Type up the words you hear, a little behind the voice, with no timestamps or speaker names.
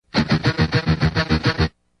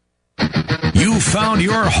You found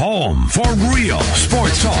your home for real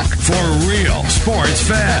sports talk for real sports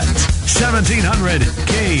fans. 1700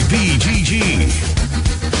 KBGG.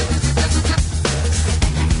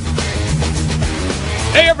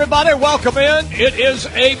 Hey, everybody, welcome in. It is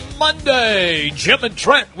a Monday. Jim and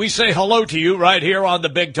Trent, we say hello to you right here on the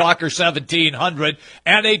Big Talker 1700,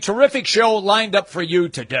 and a terrific show lined up for you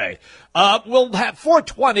today. We'll have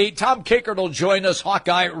 4:20. Tom Kickert will join us,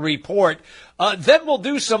 Hawkeye Report. Then we'll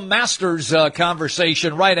do some Masters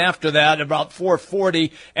conversation right after that, about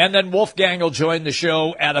 4:40, and then Wolfgang will join the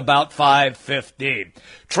show at about 5:15.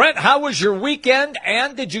 Trent, how was your weekend,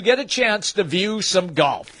 and did you get a chance to view some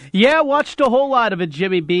golf? Yeah, watched a whole lot of it,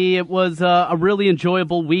 Jimmy B. It was a really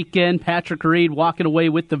enjoyable weekend. Patrick Reed walking away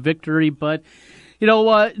with the victory, but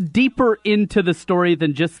deeper into the story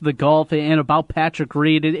than just the golf and about Patrick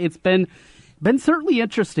Reed, it's been certainly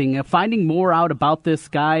interesting finding more out about this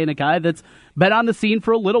guy, and a guy that's been on the scene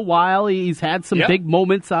for a little while. He's had some big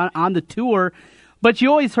moments on the tour, but you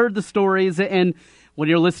always heard the stories, and when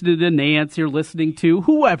you're listening to Nance, you're listening to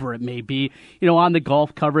whoever it may be, on the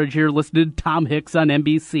golf coverage, you're listening to Tom Hicks on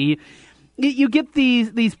NBC. You get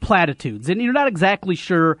these platitudes, and you're not exactly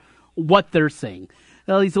sure what they're saying.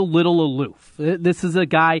 Well, he's a little aloof. This is a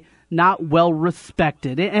guy not well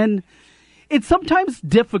respected, and it's sometimes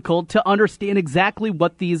difficult to understand exactly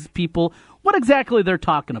what exactly they're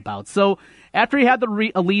talking about. So after he had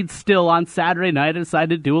a lead still on Saturday night, I decided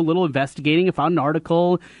to do a little investigating. I found an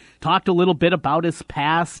article, talked a little bit about his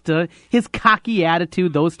past, his cocky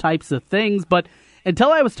attitude, those types of things. But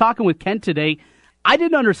until I was talking with Ken today, I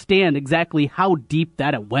didn't understand exactly how deep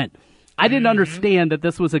that it went. I didn't understand that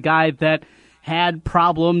this was a guy that had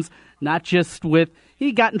problems, not just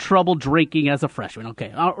he got in trouble drinking as a freshman.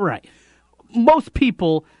 Okay, all right. Most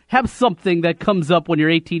people have something that comes up when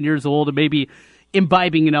you're 18 years old and maybe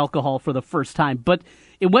imbibing in alcohol for the first time. But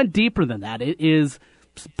it went deeper than that. It is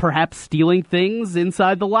perhaps stealing things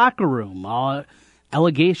inside the locker room,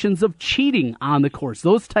 allegations of cheating on the course,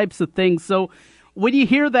 those types of things. So when you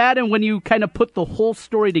hear that and when you kind of put the whole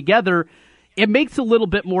story together, it makes a little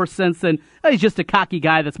bit more sense than he's just a cocky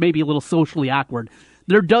guy that's maybe a little socially awkward.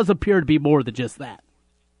 There does appear to be more than just that.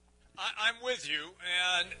 I'm with you,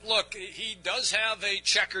 and look, he does have a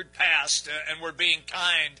checkered past, and we're being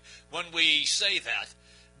kind when we say that.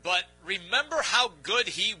 But remember how good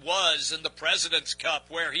he was in the President's Cup,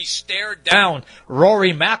 where he stared down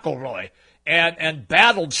Rory McIlroy and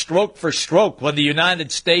battled stroke for stroke when the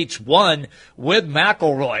United States won with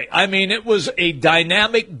McIlroy. I mean, it was a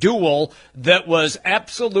dynamic duel that was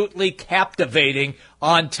absolutely captivating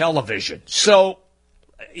on television. So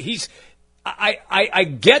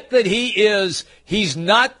I get that he's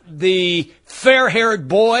not the fair-haired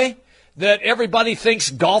boy that everybody thinks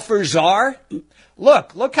golfers are.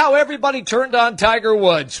 Look how everybody turned on Tiger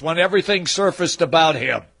Woods when everything surfaced about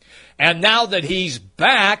him. And now that he's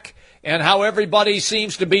back, and how everybody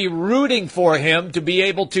seems to be rooting for him to be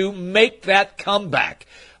able to make that comeback.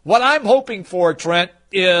 What I'm hoping for, Trent,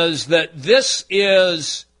 is that this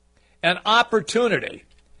is an opportunity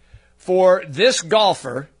for this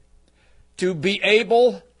golfer to be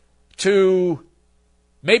able to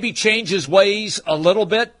maybe change his ways a little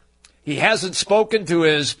bit. He hasn't spoken to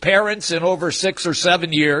his parents in over 6 or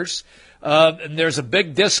 7 years, and there's a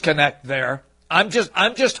big disconnect there. I'm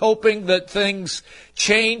just hoping that things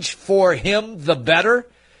change for him the better,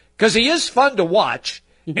 because he is fun to watch,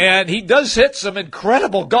 and he does hit some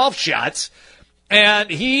incredible golf shots, and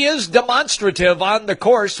he is demonstrative on the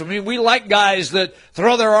course. I mean, we like guys that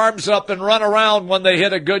throw their arms up and run around when they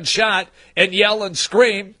hit a good shot and yell and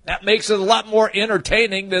scream. That makes it a lot more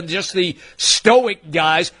entertaining than just the stoic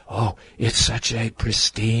guys. Oh, it's such a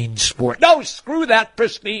pristine sport. No, screw that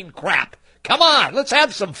pristine crap. Come on, let's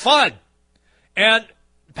have some fun. And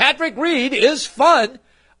Patrick Reed is fun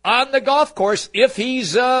on the golf course if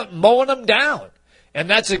he's mowing them down. And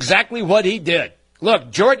that's exactly what he did.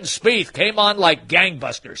 Look, Jordan Spieth came on like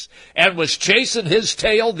gangbusters and was chasing his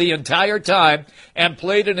tail the entire time and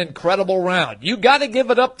played an incredible round. You got to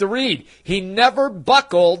give it up to Reed. He never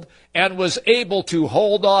buckled and was able to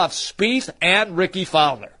hold off Spieth and Ricky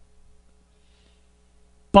Fowler.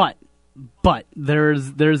 But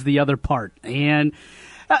there's the other part. And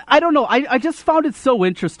I don't know. I just found it so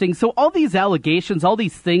interesting. So all these allegations, all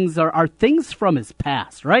these things are things from his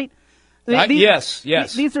past, right? Yes.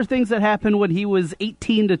 These are things that happened when he was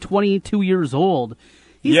 18 to 22 years old.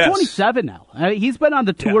 He's 27 now. He's been on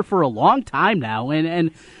the tour for a long time now,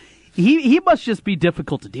 and he must just be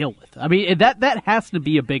difficult to deal with. I mean, that has to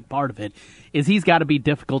be a big part of it, is he's got to be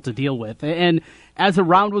difficult to deal with. And as the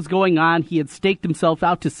round was going on, he had staked himself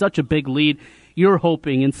out to such a big lead. you're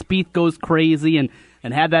hoping, and Spieth goes crazy and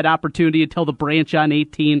had that opportunity until the branch on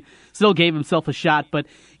 18, still gave himself a shot. But,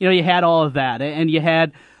 you had all of that, and you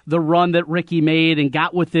had the run that Ricky made and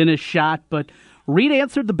got within a shot. But Reed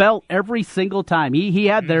answered the bell every single time. He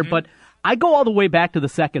had there, but I go all the way back to the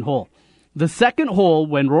second hole. The second hole,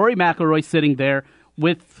 when Rory McIlroy's sitting there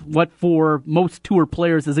with what for most tour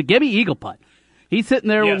players is a gimme eagle putt. He's sitting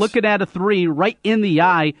there looking at a 3 right in the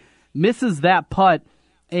eye, misses that putt,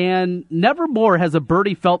 and never more has a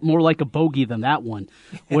birdie felt more like a bogey than that one.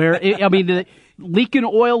 Where, leaking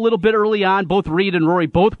oil a little bit early on, both Reed and Rory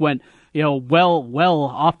both went, well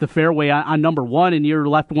off the fairway on number 1, and you're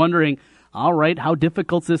left wondering, all right, how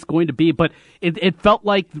difficult is this going to be? But it felt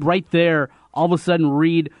like right there, all of a sudden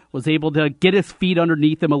Reed was able to get his feet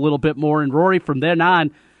underneath him a little bit more, and Rory from then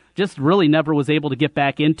on just really never was able to get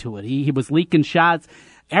back into it. He was leaking shots.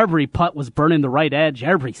 Every putt was burning the right edge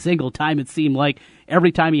every single time. It seemed like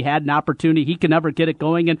every time he had an opportunity, he could never get it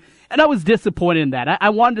going. And I was disappointed in that. I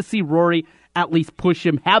wanted to see Rory at least push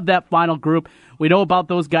him, have that final group. We know about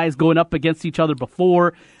those guys going up against each other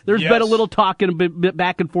before. There's been a little talking a bit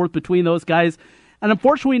back and forth between those guys. And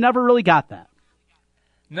unfortunately, we never really got that.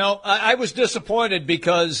 No, I was disappointed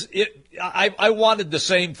because I wanted the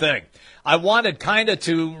same thing. I wanted kind of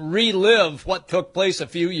to relive what took place a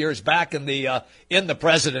few years back in the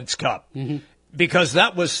President's Cup, because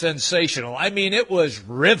that was sensational. I mean, it was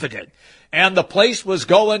riveted, and the place was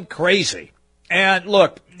going crazy. And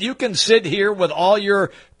look, you can sit here with all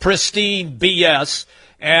your pristine BS,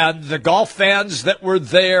 and the golf fans that were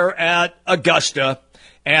there at Augusta,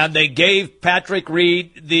 and they gave Patrick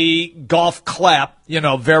Reed the golf clap,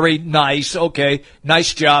 very nice. Okay,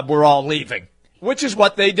 nice job. We're all leaving, which is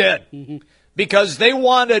what they did, because they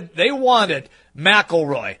wanted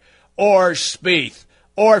McIlroy or Spieth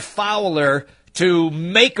or Fowler to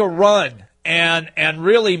make a run and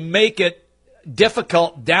really make it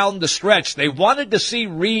difficult down the stretch. They wanted to see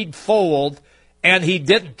Reed fold, and he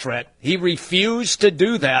didn't, Trent. He refused to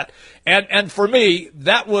do that. And for me,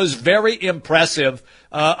 that was very impressive.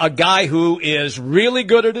 A guy who is really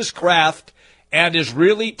good at his craft and is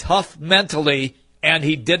really tough mentally, and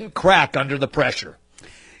he didn't crack under the pressure.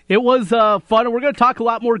 It was fun, and we're going to talk a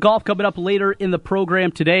lot more golf coming up later in the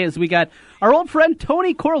program today, as we got our old friend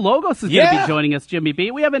Tony Korologos is going to be joining us, Jimmy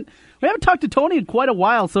B. We haven't talked to Tony in quite a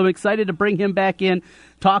while, so I'm excited to bring him back in,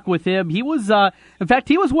 talk with him. He was, in fact,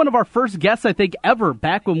 he was one of our first guests, I think, ever,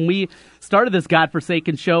 back when we started this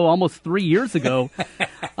godforsaken show almost 3 years ago.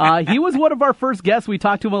 He was one of our first guests. We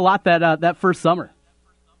talked to him a lot that first summer.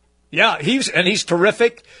 Yeah, he's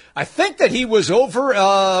terrific. I think that he was over,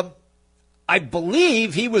 I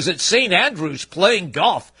believe he was at St. Andrews playing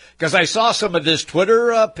golf, because I saw some of his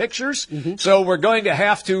Twitter pictures. So we're going to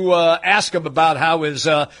have to ask him about how his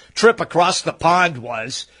trip across the pond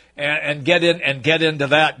was and get into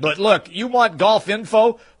that. But look, you want golf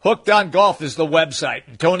info? Hooked on Golf is the website.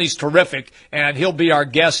 And Tony's terrific, and he'll be our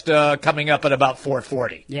guest coming up at about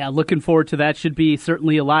 4:40. Yeah, looking forward to that. Should be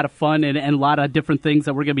certainly a lot of fun and a lot of different things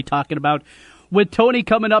that we're going to be talking about with Tony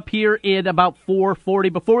coming up here in about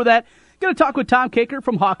 4:40. Before that, going to talk with Tom Kaker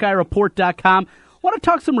from HawkeyeReport.com. Want to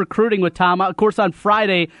talk some recruiting with Tom. Of course, on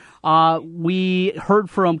Friday, we heard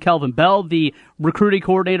from Kelvin Bell, the recruiting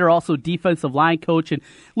coordinator, also defensive line coach, and a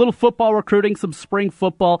little football recruiting, some spring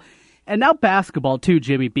football, and now basketball too,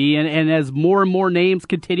 Jimmy B. And as more and more names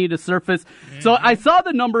continue to surface. So I saw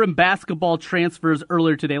the number in basketball transfers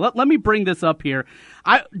earlier today. Let me bring this up here.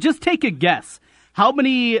 Just take a guess. How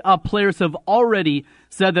many players have already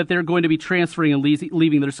said that they're going to be transferring and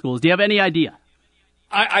leaving their schools? Do you have any idea?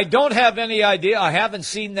 I don't have any idea. I haven't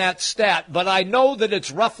seen that stat, but I know that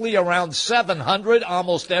it's roughly around 700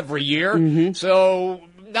 almost every year. So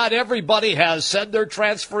not everybody has said they're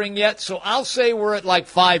transferring yet. So I'll say we're at like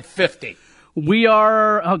 550. We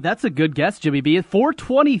are, that's a good guess, Jimmy B.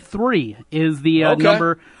 423 is the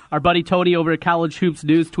number our buddy Tony over at College Hoops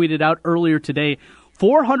News tweeted out earlier today.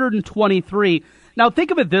 423. Now,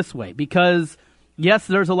 think of it this way, because, yes,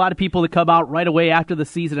 there's a lot of people that come out right away after the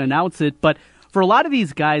season and announce it, but for a lot of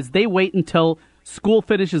these guys, they wait until school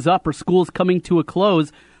finishes up or school's coming to a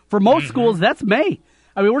close. For most schools, that's May.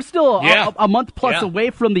 I mean, we're still a month plus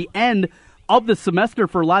away from the end of the semester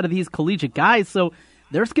for a lot of these collegiate guys, so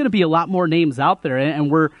there's going to be a lot more names out there,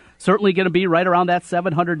 and we're certainly going to be right around that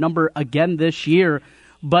 700 number again this year,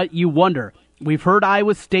 but you wonder. We've heard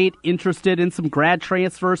Iowa State interested in some grad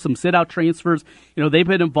transfers, some sit-out transfers. They've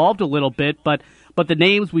been involved a little bit, but the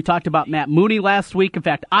names, we talked about Matt Mooney last week. In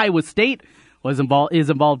fact, Iowa State is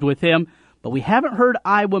involved with him, but we haven't heard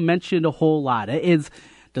Iowa mentioned a whole lot.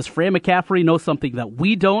 Does Fran McCaffrey know something that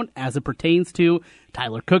we don't as it pertains to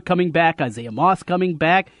Tyler Cook coming back, Isaiah Moss coming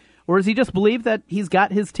back? or does he just believe that he's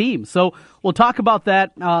got his team? So we'll talk about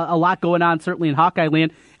that. A lot going on, certainly in Hawkeye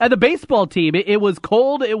land. And the baseball team, it was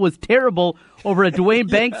cold. It was terrible over at Duane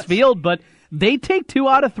Banks Field, but they take 2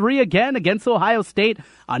 out of 3 again against Ohio State.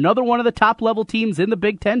 Another one of the top-level teams in the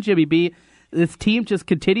Big Ten, Jimmy B. This team just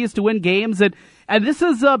continues to win games, and this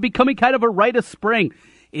is becoming kind of a rite of spring.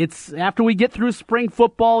 It's after we get through spring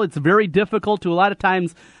football, it's very difficult to a lot of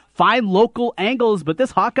times find local angles, but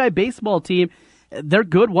this Hawkeye baseball team, they're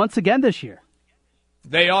good once again this year.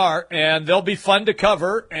 They are, and they'll be fun to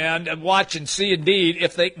cover and watch and see indeed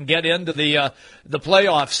if they can get into the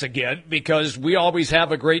playoffs again, because we always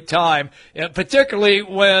have a great time, and particularly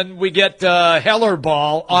when we get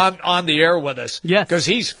Hellerball on the air with us. Yes. Because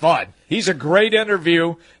he's fun. He's a great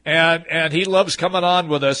interview, and he loves coming on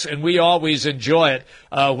with us, and we always enjoy it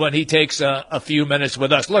when he takes a few minutes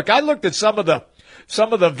with us. Look, I looked at some of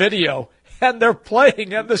the video, and they're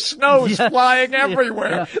playing, and the snow's flying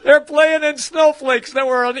everywhere. Yeah. They're playing in snowflakes that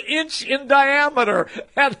were an inch in diameter,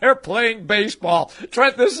 and they're playing baseball.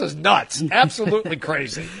 Trent, this is nuts. Absolutely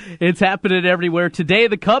crazy. It's happening everywhere. Today,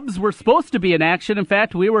 the Cubs were supposed to be in action. In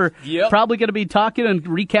fact, we were probably going to be talking and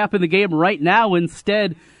recapping the game right now.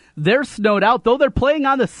 Instead, they're snowed out, though they're playing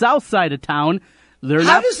on the south side of town.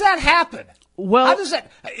 How does that happen? Well, how does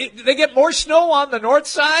that? They get more snow on the north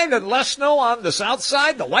side and less snow on the south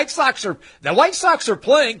side. The White Sox are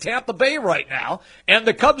playing Tampa Bay right now, and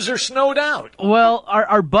the Cubs are snowed out. Well,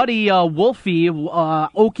 our buddy Wolfie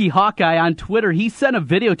Okie Hawkeye on Twitter, he sent a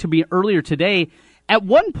video to me earlier today. At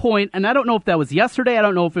one point, and I don't know if that was yesterday, I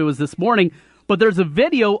don't know if it was this morning, but there's a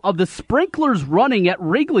video of the sprinklers running at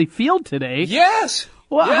Wrigley Field today. Yes.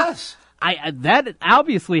 Well, yes. That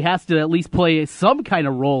obviously has to at least play some kind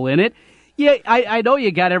of role in it. Yeah, I know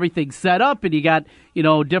you got everything set up and you got,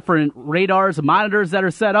 different radars and monitors that are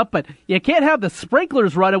set up, but you can't have the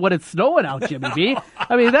sprinklers running when it's snowing out, Jimmy B.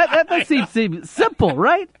 I mean, that seems simple,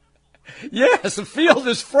 right? Yes, the field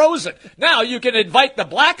is frozen. Now you can invite the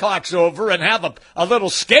Blackhawks over and have a little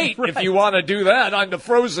skate if you want to do that on the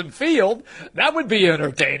frozen field. That would be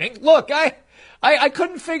entertaining. Look, I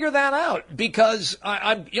couldn't figure that out because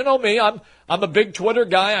I'm a big Twitter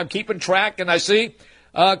guy. I'm keeping track, and I see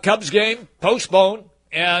Cubs game postponed,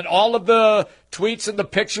 and all of the tweets and the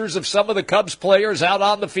pictures of some of the Cubs players out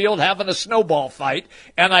on the field having a snowball fight.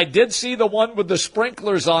 And I did see the one with the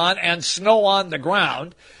sprinklers on and snow on the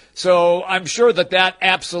ground. So I'm sure that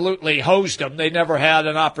absolutely hosed them. They never had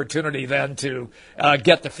an opportunity then to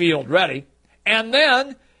get the field ready. And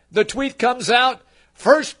then the tweet comes out,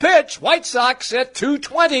 first pitch, White Sox at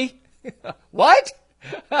 2:20. What?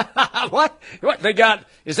 What they got?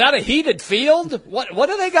 Is that a heated field? What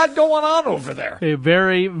do they got going on over there?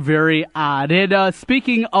 Very, very odd. And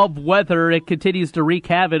speaking of weather, it continues to wreak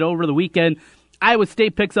havoc over the weekend. Iowa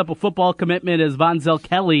State picks up a football commitment as Vonzel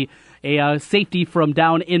Kelly, a safety from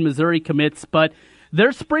down in Missouri, commits. But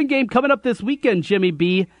their spring game coming up this weekend, Jimmy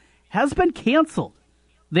B, has been canceled.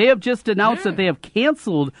 They have just announced that they have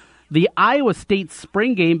canceled the Iowa State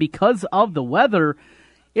spring game because of the weather.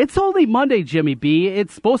 It's only Monday, Jimmy B.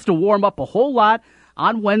 It's supposed to warm up a whole lot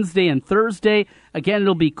on Wednesday and Thursday. Again,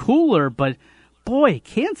 it'll be cooler, but boy,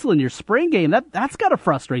 canceling your spring game, that's got to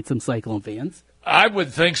frustrate some Cyclone fans. I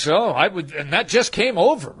would think so. And that just came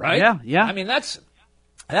over, right? Yeah. I mean, that's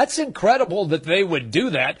incredible that they would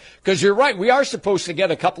do that, because you're right. We are supposed to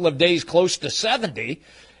get a couple of days close to 70,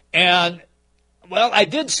 and well, I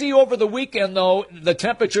did see over the weekend, though, the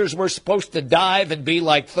temperatures were supposed to dive and be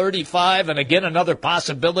like 35, and again, another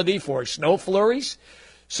possibility for snow flurries.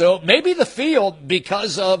 So maybe the field,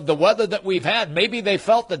 because of the weather that we've had, maybe they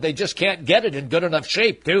felt that they just can't get it in good enough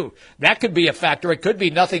shape, too. That could be a factor. It could be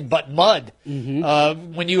nothing but mud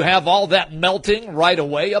when you have all that melting right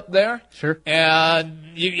away up there. Sure. And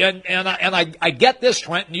I get this,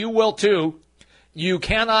 Trent, and you will, too. You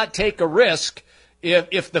cannot take a risk.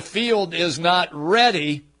 If the field is not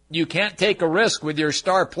ready, you can't take a risk with your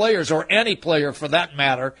star players, or any player for that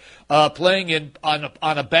matter, playing on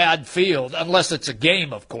a bad field, unless it's a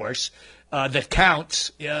game, of course, that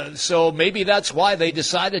counts. So maybe that's why they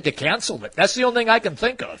decided to cancel it. That's the only thing I can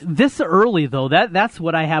think of. This early, though, that's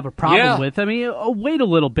what I have a problem with. I mean, wait a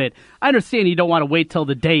little bit. I understand you don't want to wait till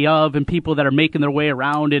the day of, and people that are making their way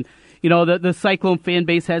around, and the Cyclone fan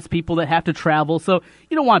base has people that have to travel, so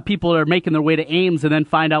you don't want people that are making their way to Ames and then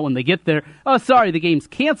find out when they get there, oh, sorry, the game's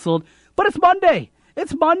canceled. But it's Monday.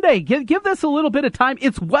 It's Monday. Give this a little bit of time.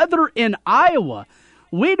 It's weather in Iowa.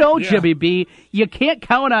 We know, Jimmy B, you can't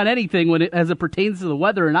count on anything as it pertains to the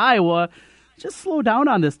weather in Iowa. just slow down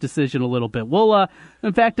on this decision a little bit. We'll,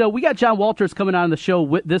 in fact, we got John Walters coming on the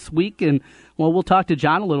show this week, and we'll talk to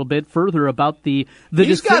John a little bit further about the decision.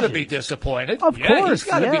 He's got to be disappointed. Of course,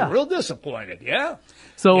 he's got to be real disappointed. Yeah.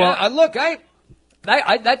 So look,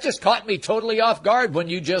 that just caught me totally off guard when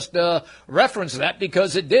you just referenced that,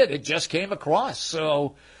 because it did. It just came across.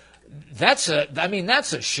 So that's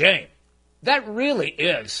a shame. That really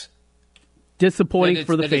is. Disappointing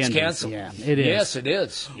for the fan base. Canceled. Yeah, it is. Yes, it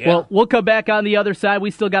is. Yeah. Well, we'll come back on the other side.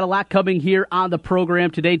 We still got a lot coming here on the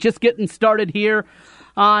program today. Just getting started here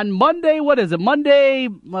on Monday. What is it? Monday,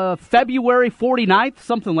 February 49th?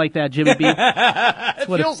 Something like that, Jimmy B. It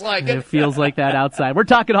feels like it. It feels like that outside. We're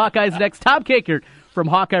talking Hawkeyes next. Tom Kakert from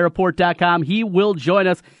HawkeyeReport.com. He will join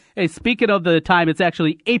us. Hey, speaking of the time, it's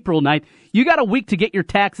actually April 9th. You got a week to get your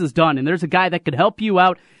taxes done, and there's a guy that could help you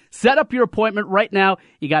out. Set up your appointment right now.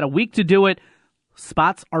 You got a week to do it.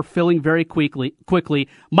 Spots are filling very quickly.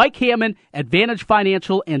 Mike Hammond, Advantage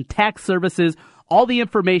Financial and Tax Services. All the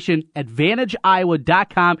information,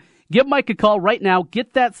 AdvantageIowa.com. Give Mike a call right now.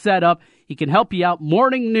 Get that set up. He can help you out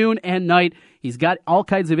morning, noon, and night. He's got all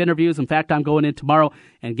kinds of interviews. In fact, I'm going in tomorrow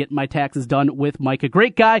and getting my taxes done with Mike. A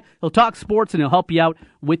great guy. He'll talk sports and he'll help you out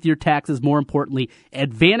with your taxes. More importantly,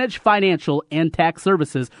 Advantage Financial and Tax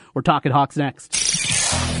Services. We're talking Hawks next.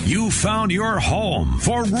 You found your home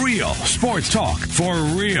for real sports talk for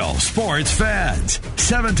real sports fans.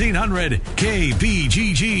 1700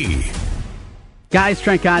 KBGG. Guys,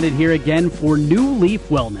 Trent Condon here again for New Leaf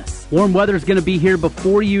Wellness. Warm weather's going to be here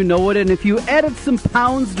before you know it, and if you added some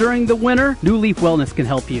pounds during the winter, New Leaf Wellness can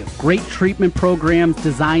help you. Great treatment programs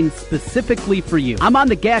designed specifically for you. I'm on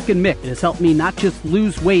the GAC and Mick. It has helped me not just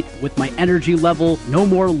lose weight with my energy level, no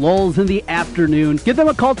more lulls in the afternoon. Give them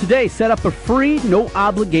a call today. Set up a free,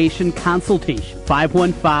 no-obligation consultation.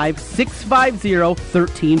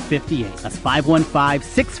 515-650-1358. That's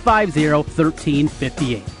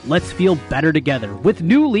 515-650-1358. Let's feel better together with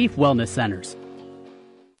New Leaf Wellness Centers.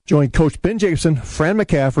 Join Coach Ben Jacobson, Fran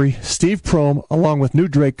McCaffrey, Steve Prohm, along with new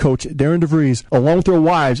Drake coach Darren DeVries, along with their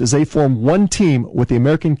wives as they form one team with the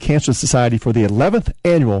American Cancer Society for the 11th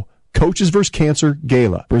annual Coaches vs. Cancer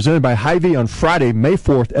Gala, presented by Hy-Vee on Friday, May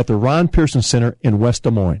 4th at the Ron Pearson Center in West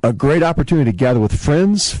Des Moines. A great opportunity to gather with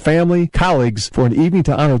friends, family, colleagues for an evening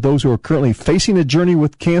to honor those who are currently facing a journey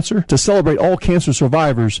with cancer, to celebrate all cancer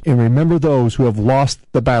survivors, and remember those who have lost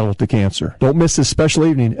the battle to cancer. Don't miss this special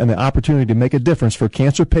evening and the opportunity to make a difference for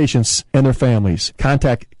cancer patients and their families.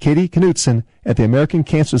 Contact Katie Knutson at the American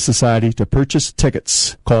Cancer Society to purchase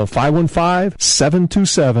tickets. Call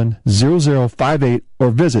 515-727-0058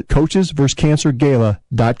 or visit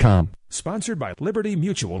coachesvscancergala.com. Sponsored by Liberty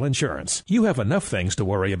Mutual Insurance. You have enough things to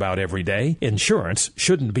worry about every day. Insurance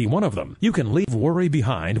shouldn't be one of them. You can leave worry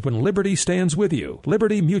behind when Liberty stands with you.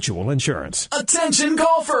 Liberty Mutual Insurance. Attention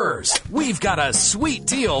golfers! We've got a sweet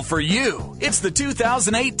deal for you. It's the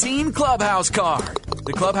 2018 Clubhouse Card.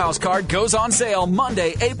 The Clubhouse Card goes on sale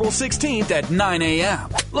Monday, April 16th at 9 a.m.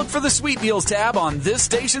 Look for the Sweet Deals tab on this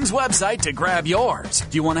station's website to grab yours.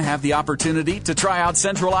 Do you want to have the opportunity to try out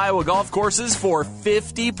Central Iowa golf courses for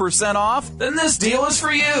 50% off? Then this deal is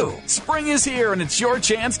for you. Spring is here and it's your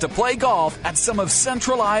chance to play golf at some of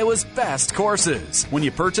Central Iowa's best courses. When you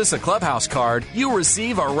purchase a Clubhouse Card, you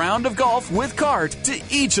receive a round of golf with cart to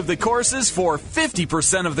each of the courses for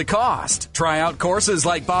 50% of the cost. Try out courses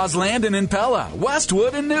like Boslandin in Pella,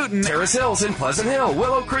 Westwood in Newton, Terrace Hills in Pleasant Hill,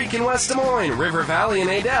 Willow Creek in West Des Moines, River Valley in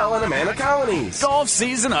Adel, and Amana Colonies. Golf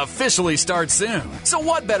season officially starts soon. So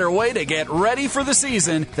what better way to get ready for the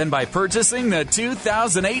season than by purchasing the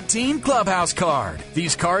 2018 Clubhouse Card.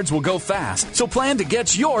 These cards will go fast, so plan to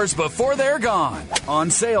get yours before they're gone. On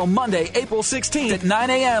sale Monday, April 16th at 9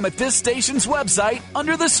 a.m. at this station's website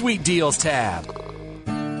under the Sweet Deals tab.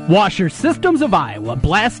 Washer Systems of Iowa,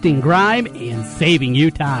 blasting grime and saving you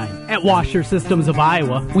time. At Washer Systems of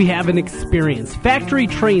Iowa, we have an experienced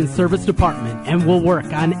factory-trained service department and will work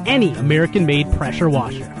on any American-made pressure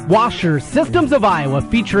washer. Washer Systems of Iowa,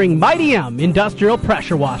 featuring Mighty M industrial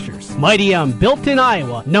pressure washers. Mighty M, built in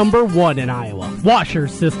Iowa, #1 in Iowa. Washer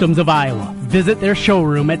Systems of Iowa. Visit their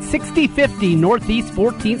showroom at 6050 Northeast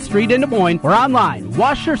 14th Street in Des Moines or online,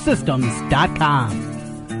 washersystems.com.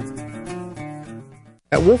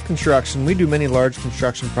 At Wolf Construction, we do many large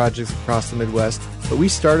construction projects across the Midwest, but we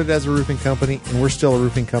started as a roofing company and we're still a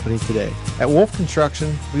roofing company today. At Wolf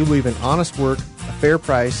Construction, we believe in honest work, a fair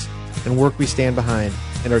price, and work we stand behind,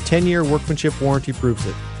 and our 10-year workmanship warranty proves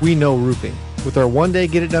it. We know roofing. With our one-day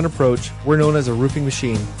get-it-done approach, we're known as a roofing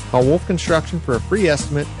machine. Call Wolf Construction for a free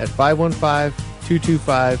estimate at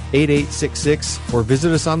 515-225-8866 or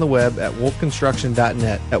visit us on the web at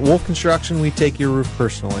wolfconstruction.net. At Wolf Construction, we take your roof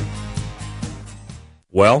personally.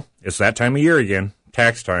 Well, it's that time of year again,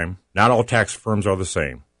 tax time. Not all tax firms are the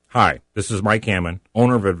same. Hi, this is Mike Hammond,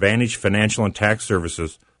 owner of Advantage Financial and Tax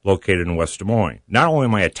Services located in West Des Moines. Not only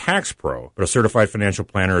am I a tax pro, but a certified financial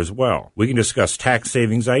planner as well. We can discuss tax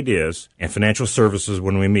savings ideas and financial services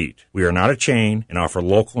when we meet. We are not a chain and offer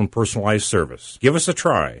local and personalized service. Give us a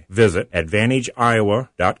try. Visit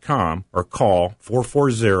AdvantageIowa.com or call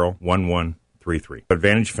 440-1133.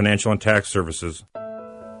 Advantage Financial and Tax Services.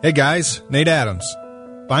 Hey guys, Nate Adams.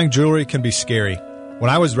 Buying jewelry can be scary. When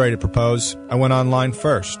I was ready to propose, I went online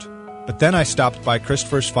first. But then I stopped by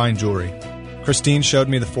Christopher's Fine Jewelry. Christine showed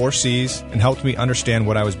me the 4 C's and helped me understand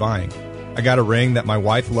what I was buying. I got a ring that my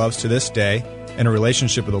wife loves to this day and a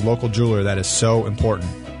relationship with a local jeweler that is so important.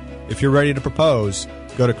 If you're ready to propose,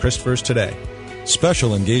 go to Christopher's today.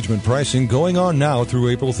 Special engagement pricing going on now through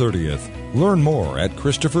April 30th. Learn more at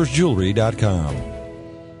Christopher'sJewelry.com.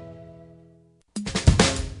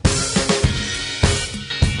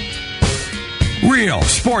 Real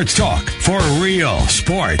sports talk for real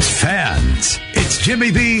sports fans. It's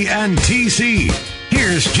Jimmy B and TC.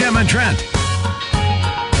 Here's Jim and Trent.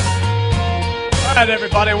 All right,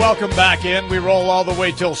 everybody, welcome back in. We roll all the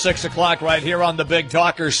way till 6 o'clock right here on the Big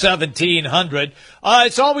Talker 1700.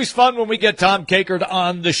 It's always fun when we get Tom Kakert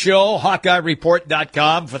on the show.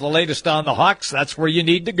 HawkeyeReport.com for the latest on the Hawks. That's where you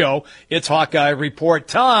need to go. It's Hawkeye Report.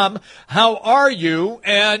 Tom, how are you?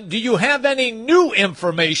 And do you have any new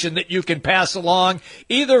information that you can pass along,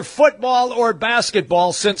 either football or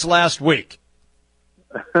basketball, since last week?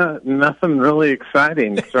 Nothing really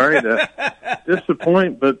exciting. Sorry to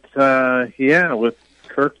disappoint, but yeah, with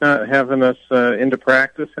Kirk not having us into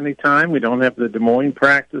practice anytime, we don't have the Des Moines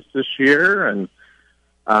practice this year, and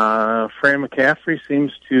Fran McCaffrey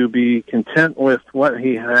seems to be content with what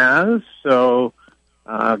he has, so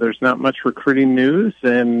there's not much recruiting news,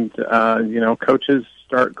 and coaches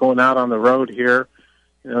start going out on the road here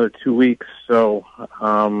in another 2 weeks, so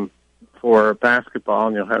for basketball,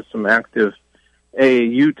 and you'll have some active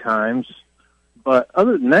AAU times, but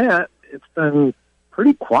other than that, it's been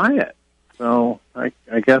pretty quiet. So I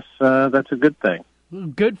guess that's a good thing.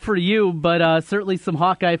 Good for you, but certainly some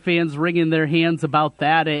Hawkeye fans wringing their hands about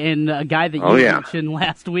that. And a guy that you mentioned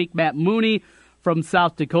last week, Matt Mooney from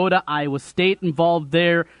South Dakota, Iowa State involved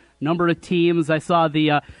there. Number of teams. I saw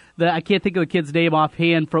the I can't think of the kid's name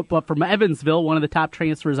offhand, but from Evansville, one of the top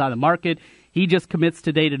transfers on the market. He just commits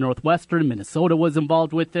today to Northwestern. Minnesota was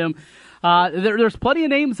involved with him. There's plenty of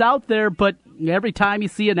names out there, but every time you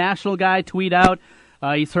see a national guy tweet out,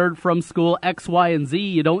 he's heard from school X, Y, and Z,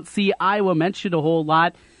 you don't see Iowa mentioned a whole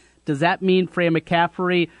lot. Does that mean Fran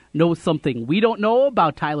McCaffrey knows something we don't know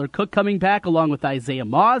about Tyler Cook coming back along with Isaiah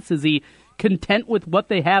Moss? Is he content with what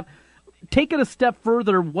they have? Take it a step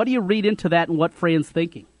further, what do you read into that and what Fran's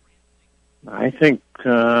thinking? I think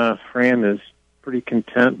Fran is pretty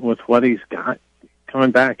content with what he's got coming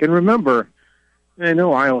back. And remember, I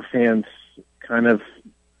know Iowa fans kind of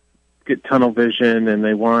get tunnel vision and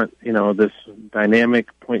they want, this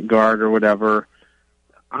dynamic point guard or whatever.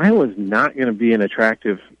 Iowa's not going to be an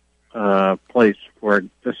attractive place for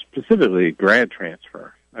specifically a grad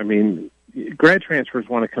transfer. I mean, grad transfers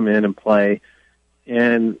want to come in and play.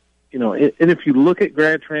 And, and if you look at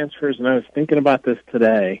grad transfers, and I was thinking about this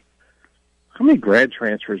today, how many grad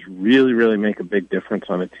transfers really, really make a big difference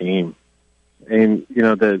on a team? And,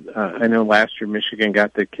 I know last year Michigan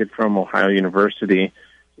got the kid from Ohio University,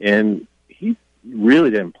 and he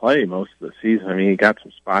really didn't play most of the season. I mean, he got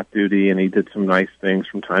some spot duty, and he did some nice things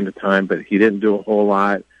from time to time, but he didn't do a whole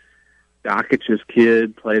lot. Dokic's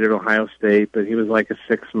kid played at Ohio State, but he was like a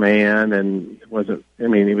sixth man, and he was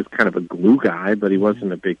kind of a glue guy, but he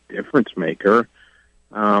wasn't a big difference maker.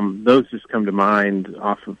 Those just come to mind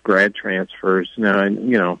off of grad transfers. Now,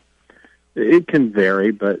 and, it can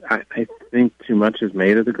vary, but I think too much is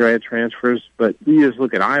made of the grad transfers. But you just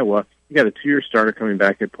look at Iowa, you got a 2-year starter coming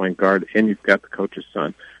back at point guard, and you've got the coach's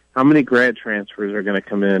son. How many grad transfers are going to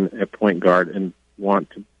come in at point guard and want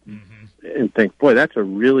to and think, boy, that's a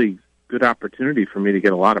really good opportunity for me to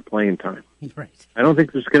get a lot of playing time? Right. I don't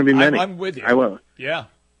think there's going to be many. I'm with you. I will. Yeah.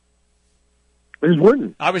 There's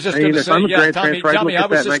wouldn't. I was just going to say, Tommy, I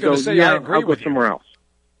was just going to say, I agree I'll go with you. somewhere else.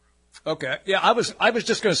 Okay. Yeah, I was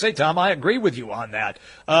just going to say, Tom, I agree with you on that.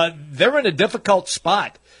 They're in a difficult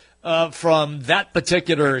spot from that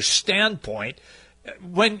particular standpoint.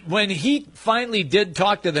 When he finally did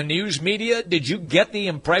talk to the news media, did you get the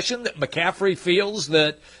impression that McCaffrey feels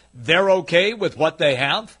that they're okay with what they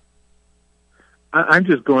have? I'm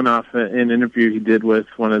just going off an interview he did with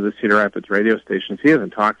one of the Cedar Rapids radio stations. He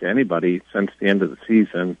hasn't talked to anybody since the end of the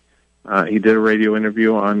season. He did a radio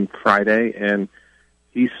interview on Friday, and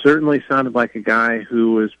he certainly sounded like a guy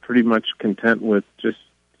who was pretty much content with just,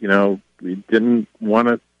 he didn't want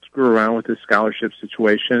to screw around with his scholarship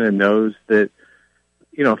situation and knows that,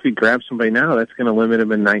 if he grabs somebody now, that's going to limit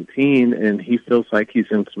him in 19, and he feels like he's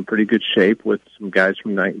in some pretty good shape with some guys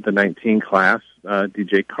from the 19 class,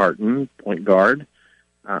 DJ Carton, point guard,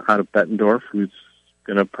 out of Bettendorf, who's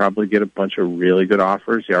going to probably get a bunch of really good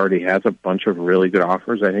offers. He already has a bunch of really good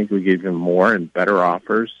offers. I think we gave him more and better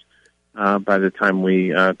offers by the time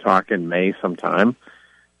we talk in May sometime.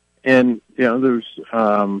 And, there's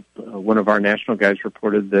one of our national guys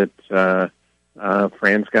reported that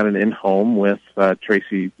Fran's got an in-home with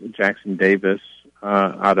Tracy Jackson-Davis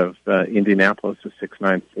out of Indianapolis, a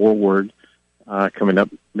 6'9" forward, coming up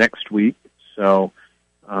next week. So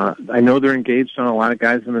I know they're engaged on a lot of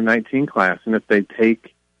guys in the 19 class, and if they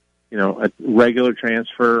take, a regular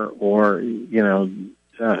transfer or, in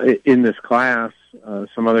this class,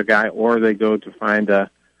 some other guy, or they go to find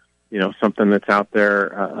something that's out there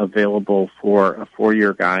available for a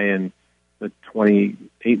 4-year guy in the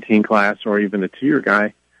 2018 class or even the 2-year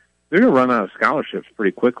guy, they're going to run out of scholarships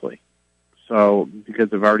pretty quickly. So because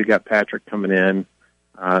they've already got Patrick coming in,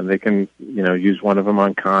 they can, use one of them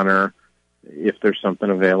on Connor if there's something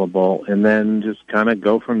available, and then just kind of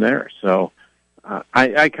go from there. So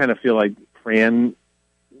I kind of feel like Fran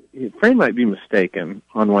might be mistaken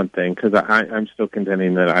on one thing, because I'm still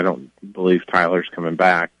contending that I don't believe Tyler's coming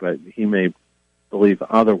back, but he may believe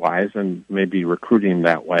otherwise and may be recruiting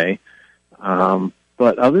that way.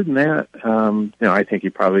 But other than that, I think he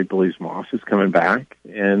probably believes Moss is coming back,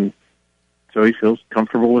 and so he feels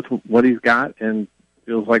comfortable with what he's got, and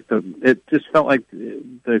feels like it just felt like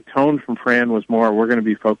the tone from Fran was more, we're going to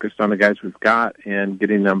be focused on the guys we've got and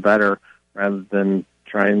getting them better rather than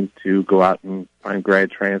trying to go out and find grad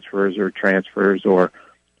transfers or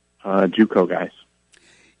JUCO guys.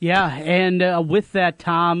 Yeah, and with that,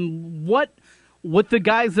 Tom, with the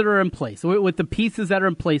guys that are in place, with the pieces that are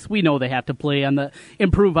in place, we know they have to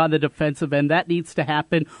improve on the defensive end. That needs to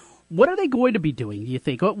happen. What are they going to be doing, do you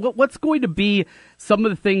think? What's going to be some of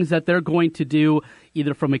the things that they're going to do,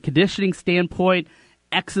 either from a conditioning standpoint,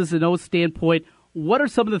 X's and O's standpoint? What are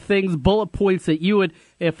some of the things, bullet points that you would,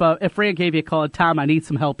 if Fran gave you a call, Tom, I need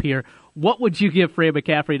some help here, what would you give Fran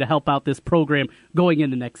McCaffery to help out this program going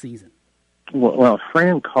into next season? Well, if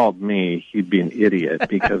Fran called me, he'd be an idiot,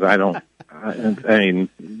 because I mean,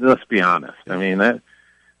 let's be honest. I mean,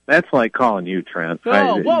 that's like calling you, Trent.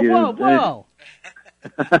 Whoa.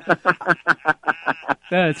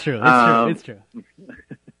 That's true. It's true.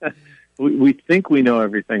 We think we know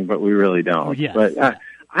everything, but we really don't. Yes. But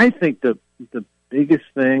I think the biggest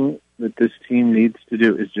thing that this team needs to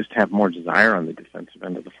do is just have more desire on the defensive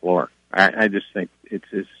end of the floor. I just think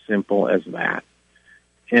it's as simple as that.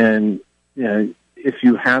 And if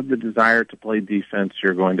you have the desire to play defense,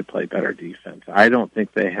 you're going to play better defense. I don't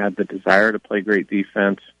think they had the desire to play great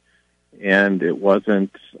defense. And it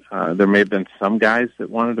wasn't, there may have been some guys that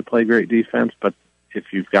wanted to play great defense, but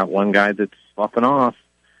if you've got one guy that's sloughing off,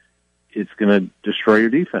 it's going to destroy your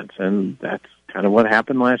defense. And that's kind of what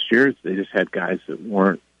happened last year. They just had guys that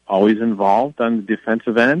weren't always involved on the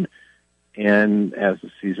defensive end. And as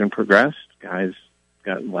the season progressed, guys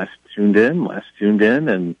got less tuned in.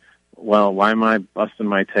 And, well, why am I busting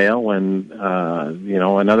my tail when,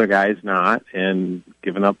 another guy's not, and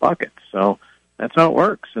giving up buckets? So that's how it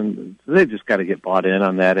works, and they just got to get bought in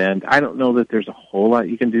on that end. I don't know that there's a whole lot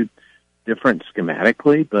you can do different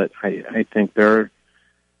schematically, but I think they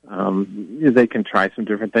can try some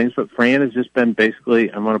different things. But Fran has just been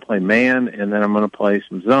basically, I'm going to play man, and then I'm going to play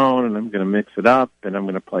some zone, and I'm going to mix it up, and I'm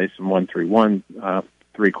going to play some 1-3-1,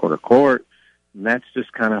 three-quarter court. And that's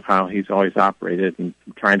just kind of how he's always operated, and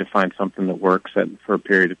trying to find something that works for a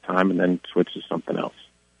period of time and then switch to something else.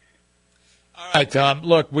 All right, Tom.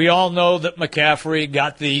 Look, we all know that McCaffery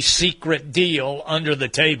got the secret deal under the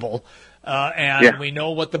table, and we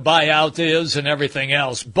know what the buyout is and everything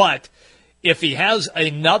else. But if he has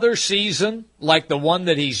another season like the one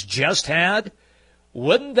that he's just had,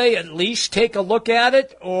 wouldn't they at least take a look at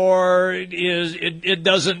it, or it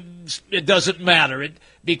doesn't matter?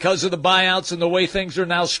 Because of the buyouts and the way things are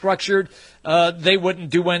now structured, they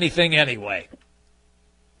wouldn't do anything anyway.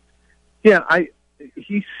 Yeah,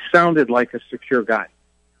 he sounded like a secure guy,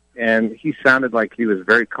 and he sounded like he was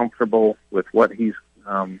very comfortable with what he's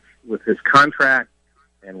with his contract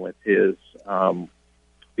and with his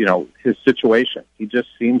his situation. He just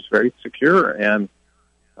seems very secure, and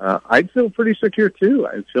I'd feel pretty secure too.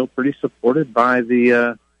 I'd feel pretty supported by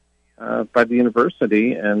the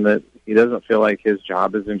university, and that he doesn't feel like his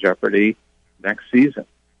job is in jeopardy next season.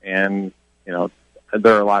 And there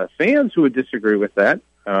are a lot of fans who would disagree with that.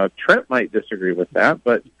 Trent might disagree with that,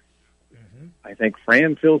 but I think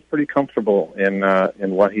Fran feels pretty comfortable in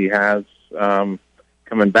what he has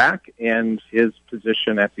coming back and his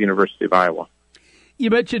position at the University of Iowa. You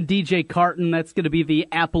mentioned DJ Carton. That's going to be the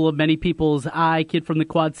apple of many people's eye. Kid from the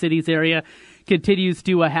Quad Cities area continues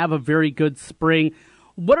to have a very good spring.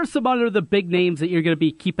 What are some other the big names that you're going to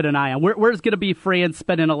be keeping an eye on? Where's going to be Fran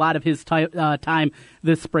spending a lot of his time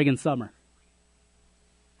this spring and summer?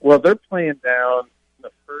 Well, they're playing down the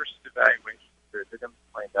first evaluation period. They're going to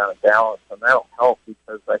be playing down in Dallas, and that'll help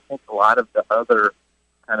because I think a lot of the other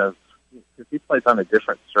kind of, because he plays on a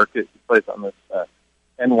different circuit. He plays on this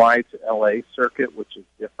NY to LA circuit, which is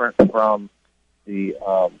different from the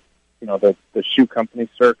the shoe company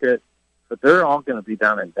circuit. But they're all going to be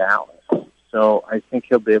down in Dallas, so I think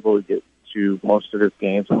he'll be able to get to most of his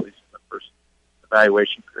games at least in the first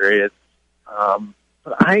evaluation period.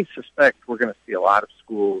 But I suspect we're going to see a lot of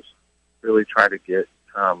schools really try to get.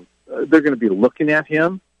 They're going to be looking at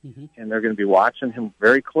him, and they're going to be watching him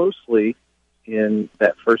very closely in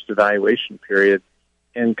that first evaluation period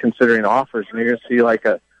and considering offers. And you're going to see like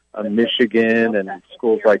a Michigan and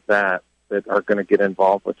schools like that are going to get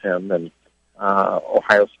involved with him. And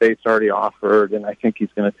Ohio State's already offered, and I think he's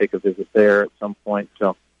going to take a visit there at some point.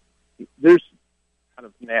 So there's kind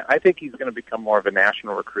of, I think he's going to become more of a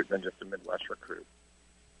national recruit than just a Midwest recruit.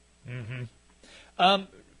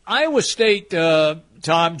 Iowa State,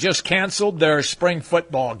 Tom, just canceled their spring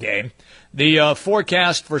football game. The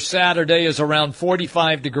forecast for Saturday is around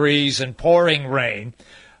 45 degrees and pouring rain.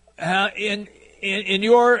 In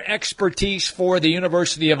your expertise for the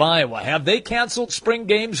University of Iowa, have they canceled spring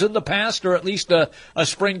games in the past, or at least a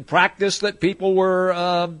spring practice that people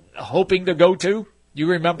were hoping to go to? You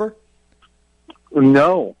remember?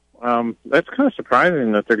 No. That's kind of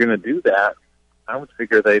surprising that they're going to do that. I would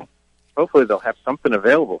figure hopefully they'll have something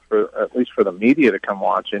available for at least for the media to come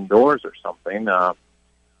watch indoors or something.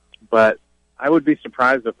 But I would be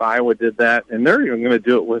surprised if Iowa did that, and they're even going to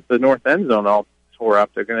do it with the north end zone all tore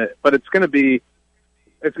up. But it's going to be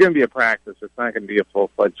a practice. It's not going to be a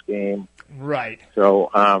full-fledged game. Right. So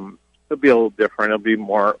it'll be a little different. It'll be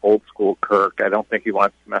more old school Kirk. I don't think he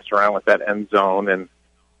wants to mess around with that end zone, and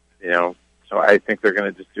so I think they're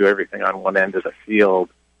going to just do everything on one end of the field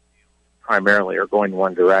primarily, or going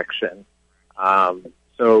one direction.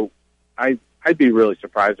 So I'd be really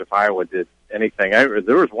surprised if Iowa did anything.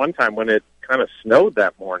 There was one time when it kind of snowed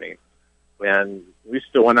that morning, when we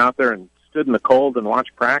still went out there and stood in the cold and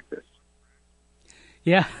watched practice.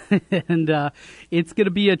 Yeah, and it's going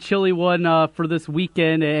to be a chilly one for this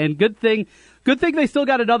weekend. And good thing they still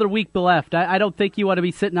got another week left. I don't think you want to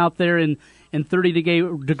be sitting out there in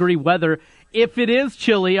 30-degree weather. If it is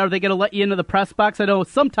chilly, are they going to let you into the press box? I know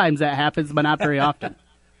sometimes that happens, but not very often.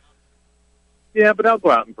 Yeah, but I'll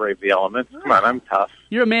go out and brave the elements. Come on, I'm tough.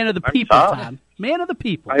 You're a man of the people, Tom. Man of the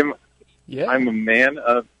people. I'm a man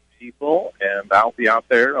of people, and I'll be out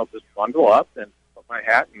there. I'll just bundle up and put my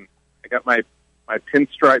hat, and I got my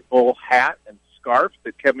pinstripe bowl hat and scarf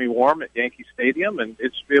that kept me warm at Yankee Stadium, and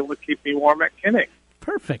it should be able to keep me warm at Kinnick.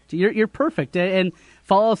 Perfect. You're perfect. And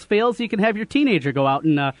if all else fails, you can have your teenager go out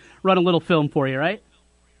and run a little film for you, right?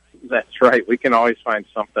 That's right. We can always find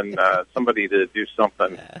something, somebody to do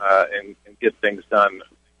something and get things done.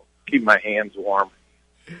 Keep my hands warm.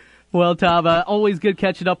 Well, Tom, always good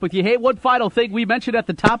catching up with you. Hey, one final thing we mentioned at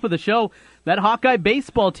the top of the show, that Hawkeye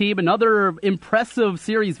baseball team, another impressive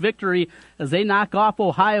series victory as they knock off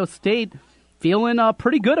Ohio State. Feeling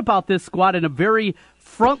pretty good about this squad in a very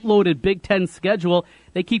front-loaded Big Ten schedule.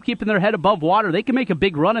 They keep keeping their head above water. They can make a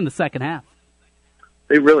big run in the second half.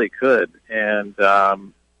 They really could. And,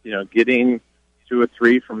 getting 2 or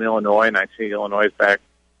 3 from Illinois, and I see Illinois is back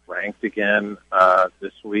ranked again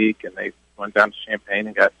this week, and they went down to Champaign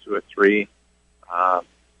and got 2 or 3,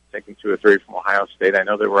 taking 2 or 3 from Ohio State. I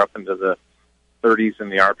know they were up into the 30s in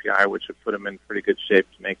the RPI, which would put them in pretty good shape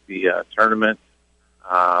to make the tournament.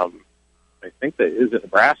 I think that is it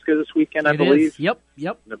Nebraska this weekend, I believe. Yep.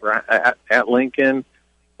 Nebraska, at Lincoln,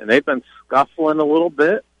 and they've been scuffling a little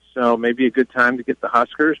bit, so maybe a good time to get the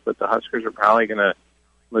Huskers, but the Huskers are probably going to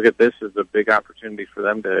look at this as a big opportunity for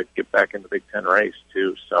them to get back in the Big Ten race,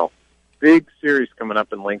 too. So, big series coming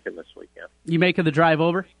up in Lincoln this weekend. You making the drive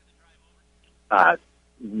over?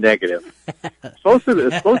 Negative. It's supposed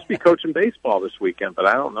to be coaching baseball this weekend, but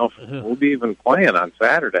I don't know if we'll be even playing on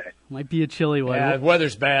Saturday. Might be a chilly one. Yeah, the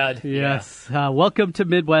weather's bad. Yes. Yeah. Welcome to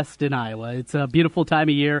Midwest in Iowa. It's a beautiful time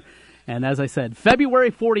of year. And as I said,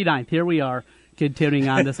 February 49th, here we are, continuing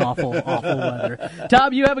on this awful weather.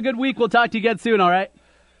 Tom, you have a good week. We'll talk to you again soon, all right?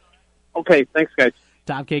 Okay, thanks, guys.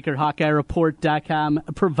 Tom Kaker, HawkeyeReport.com,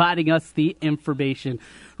 providing us the information.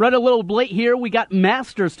 Run a little late here. We got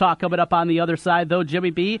Masters talk coming up on the other side, though, Jimmy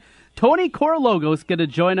B. Tony Corlogo is going to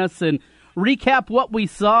join us and recap what we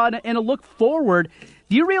saw and a look forward.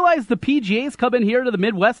 Do you realize the PGA's coming here to the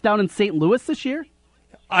Midwest down in St. Louis this year?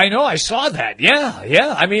 I know, I saw that.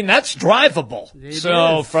 Yeah. I mean, that's drivable.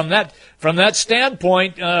 So from that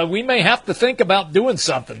standpoint, we may have to think about doing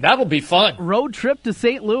something. That'll be fun. Road trip to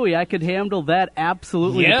St. Louis, I could handle that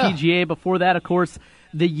absolutely. Yeah. The PGA, before that, of course,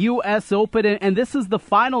 the U.S. Open, and this is the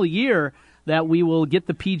final year that we will get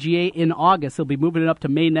the PGA in August. They'll be moving it up to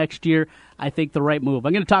May next year. I think the right move.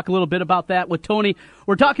 I'm going to talk a little bit about that with Tony.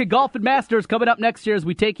 We're talking golf and Masters coming up next year as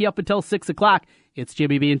we take you up until 6 o'clock. It's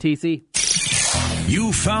Jimmy B and TC.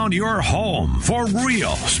 You found your home for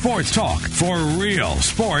real sports talk for real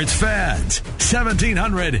sports fans.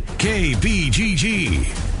 1700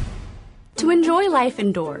 KBGG. To enjoy life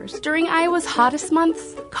indoors during Iowa's hottest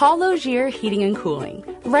months, call Logier Heating and Cooling.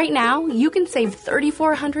 Right now, you can save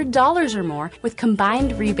 $3,400 or more with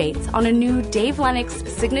combined rebates on a new Dave Lennox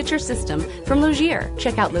signature system from Logier.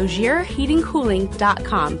 Check out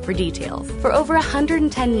LogierHeatingCooling.com for details. For over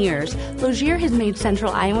 110 years, Logier has made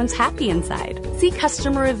Central Iowans happy inside. See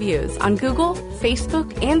customer reviews on Google,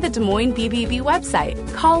 Facebook, and the Des Moines BBB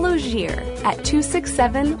website. Call Logier at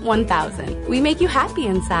 267-1000. We make you happy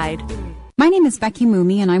inside. My name is Becky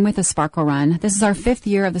Moomey, and I'm with the Sparkle Run. This is our 5th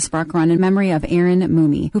year of the Sparkle Run in memory of Aaron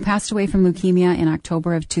Moomey, who passed away from leukemia in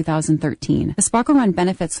October of 2013. The Sparkle Run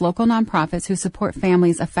benefits local nonprofits who support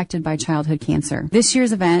families affected by childhood cancer. This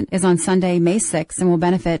year's event is on Sunday, May 6th, and will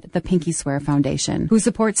benefit the Pinky Swear Foundation, who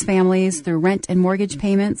supports families through rent and mortgage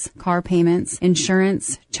payments, car payments,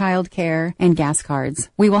 insurance, child care, and gas cards.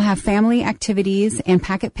 We will have family activities and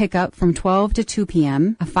packet pickup from 12 to 2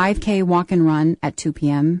 p.m., a 5K walk and run at 2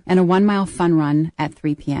 p.m., and a 1-mile fun run at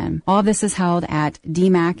 3 p.m. All of this is held at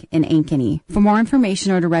DMAC in Ankeny. For more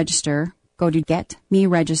information or to register, go to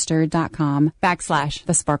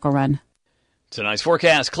getmeregistered.com/the Sparkle Run. Tonight's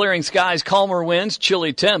forecast, clearing skies, calmer winds,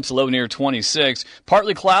 chilly temps, low near 26.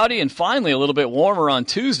 Partly cloudy and finally a little bit warmer on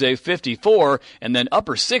Tuesday, 54, and then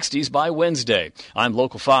upper 60s by Wednesday. I'm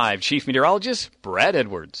Local 5 Chief Meteorologist Brad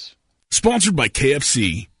Edwards. Sponsored by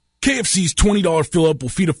KFC. KFC's $20 fill-up will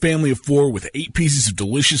feed a family of 4 with 8 pieces of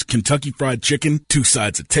delicious Kentucky Fried Chicken, 2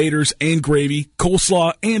 sides of taters and gravy,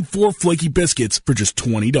 coleslaw, and 4 flaky biscuits for just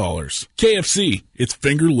 $20. KFC, it's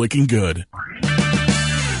finger-licking good.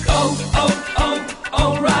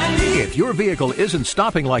 O'Reilly. If your vehicle isn't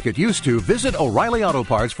stopping like it used to, visit O'Reilly Auto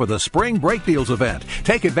Parts for the Spring Brake Deals event.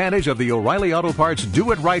 Take advantage of the O'Reilly Auto Parts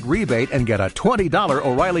Do It Right rebate and get a $20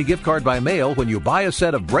 O'Reilly gift card by mail when you buy a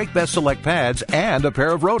set of Brake Best Select pads and a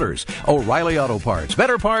pair of rotors. O'Reilly Auto Parts.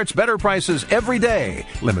 Better parts, better prices every day.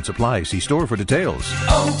 Limits apply. See store for details.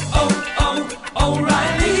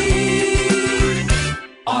 O'Reilly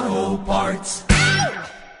Auto Parts.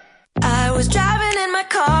 I was driving in my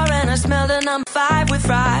car and I smelled a number 5 with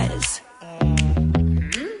fries.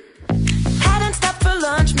 Hadn't stopped for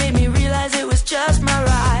lunch, made me realize it was just my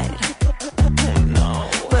ride.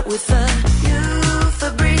 But with the new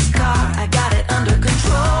Febreze car, I got it under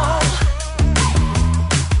control.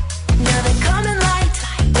 Now they come in light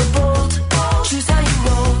or bold, choose how you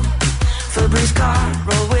roll. Febreze car,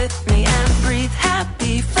 roll with me and breathe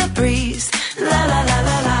happy Febreze, la la la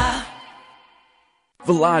la la.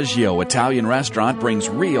 Villaggio Italian Restaurant brings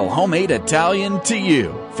real homemade Italian to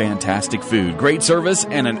you. Fantastic food, great service,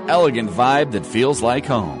 and an elegant vibe that feels like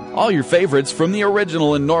home. All your favorites from the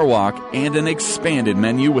original in Norwalk and an expanded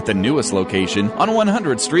menu with the newest location on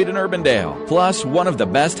 100th Street in Urbandale. Plus, one of the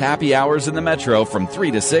best happy hours in the metro from 3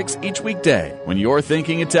 to 6 each weekday. When you're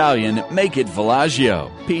thinking Italian, make it Villaggio.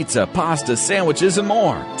 Pizza, pasta, sandwiches, and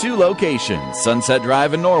more. 2 locations, Sunset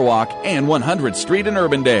Drive in Norwalk and 100th Street in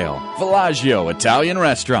Urbandale. Villaggio Italian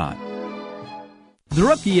Restaurant. The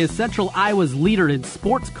Rookie is Central Iowa's leader in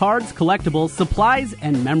sports cards, collectibles, supplies,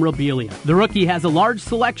 and memorabilia. The Rookie has a large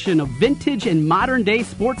selection of vintage and modern-day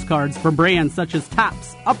sports cards from brands such as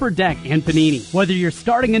Topps, Upper Deck, and Panini. Whether you're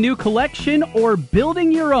starting a new collection or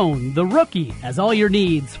building your own, The Rookie has all your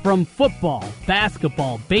needs from football,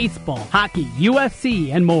 basketball, baseball, hockey,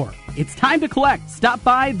 UFC, and more. It's time to collect. Stop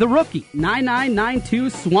by The Rookie, 9992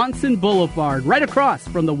 Swanson Boulevard, right across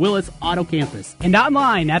from the Willis Auto Campus, and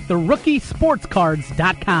online at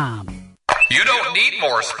therookiesportscards.com. You don't need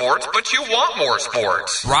more sports, but you want more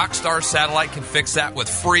sports. Rockstar Satellite can fix that with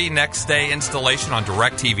free next-day installation on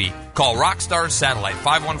DirecTV. Call Rockstar Satellite,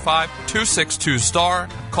 515-262-STAR.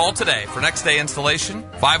 Call today for next-day installation,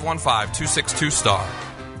 515-262-STAR.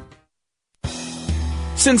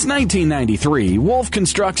 Since 1993, Wolf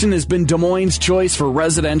Construction has been Des Moines' choice for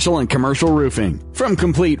residential and commercial roofing. From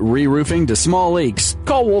complete re-roofing to small leaks,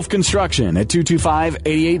 call Wolf Construction at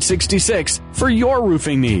 225-8866 for your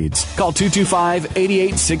roofing needs. Call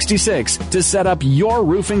 225-8866 to set up your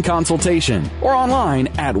roofing consultation or online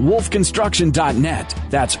at wolfconstruction.net.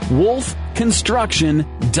 That's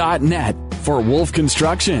wolfconstruction.net for Wolf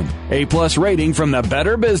Construction. A+ rating from the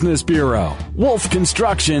Better Business Bureau.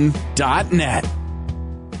 wolfconstruction.net.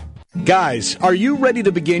 Guys, are you ready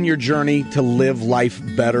to begin your journey to live life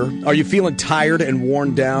better? Are you feeling tired and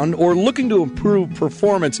worn down, or looking to improve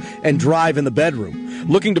performance and drive in the bedroom?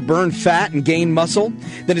 Looking to burn fat and gain muscle?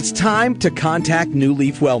 Then it's time to contact New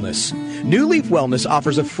Leaf Wellness. New Leaf Wellness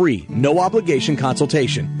offers a free, no-obligation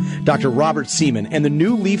consultation. Dr. Robert Seaman and the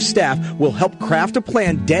New Leaf staff will help craft a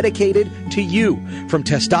plan dedicated to you. From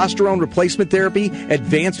testosterone replacement therapy,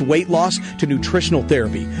 advanced weight loss, to nutritional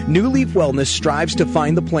therapy, New Leaf Wellness strives to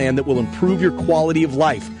find the plan that will improve your quality of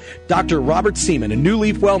life. Dr. Robert Seaman and New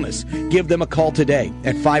Leaf Wellness. Give them a call today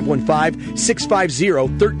at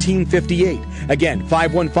 515-650-1358. Again,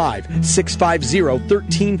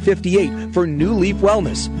 515-650-1358 for New Leaf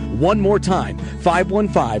Wellness. One more time,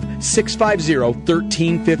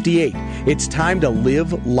 515-650-1358. It's time to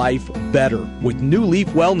live life better with New Leaf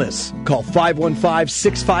Wellness. Call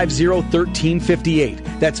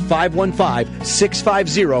 515-650-1358. That's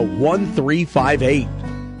 515-650-1358.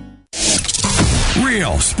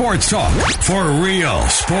 Real sports talk for real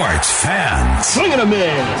sports fans. Swing and a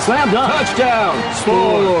miss. Slam dunk. Touchdown.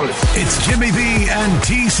 Sports. It's Jimmy B and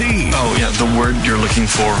TC. Oh, yeah, the word you're looking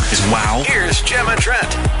for is wow. Here's Jim and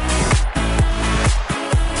Trent.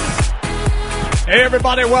 Hey,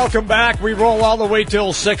 everybody, welcome back. We roll all the way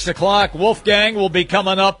till 6 o'clock. Wolfgang will be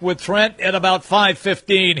coming up with Trent at about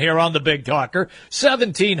 5:15 here on the Big Talker,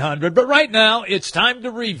 1700. But right now, it's time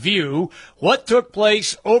to review what took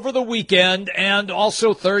place over the weekend and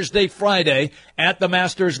also Thursday, Friday at the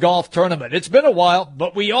Masters Golf Tournament. It's been a while,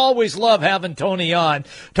 but we always love having Tony on.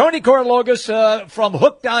 Tony Korologos from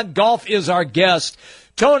Hooked on Golf is our guest.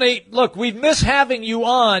 Tony, look, we miss having you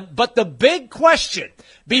on, but the big question,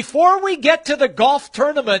 before we get to the golf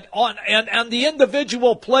tournament and the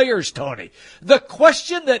individual players, Tony, the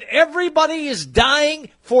question that everybody is dying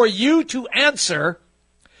for you to answer,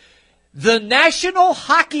 the National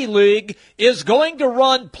Hockey League is going to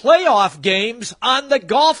run playoff games on the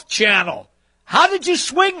Golf Channel. How did you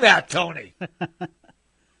swing that, Tony?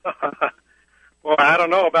 Well, I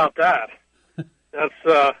don't know about that.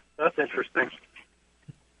 That's interesting.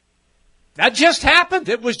 That just happened.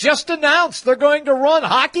 It was just announced. They're going to run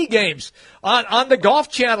hockey games on the Golf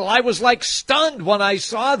Channel. I was like stunned when I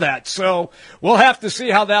saw that. So we'll have to see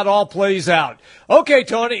how that all plays out. Okay,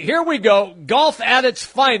 Tony, here we go. Golf at its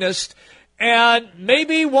finest. And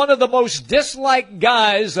maybe one of the most disliked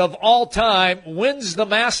guys of all time wins the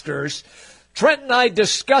Masters. Trent and I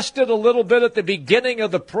discussed it a little bit at the beginning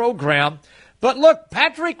of the program. But look,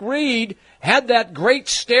 Patrick Reed had that great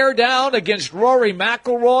stare down against Rory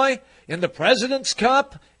McIlroy in the President's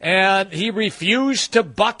Cup, and he refused to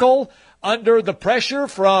buckle under the pressure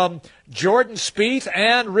from Jordan Spieth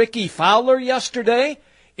and Ricky Fowler yesterday.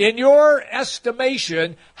 In your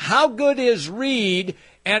estimation, how good is Reed,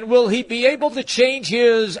 and will he be able to change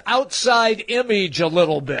his outside image a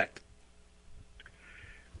little bit?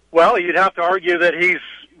 Well, you'd have to argue that he's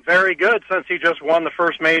very good since he just won the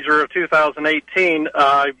first major of 2018.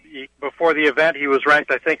 Before the event, he was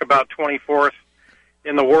ranked, I think, about 24th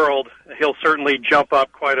in the world. He'll certainly jump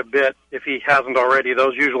up quite a bit if he hasn't already.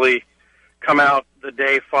 Those usually come out the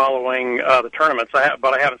day following the tournaments,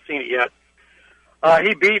 but I haven't seen it yet.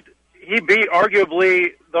 He beat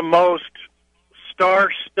arguably the most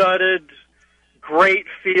star-studded, great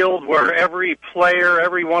field where every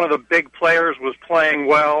one of the big players was playing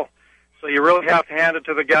well. So you really have to hand it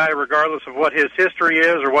to the guy regardless of what his history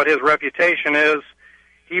is or what his reputation is.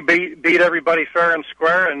 He beat everybody fair and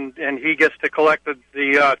square, and he gets to collect the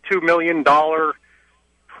 $2 million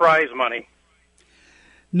prize money.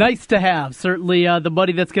 Nice to have. Certainly the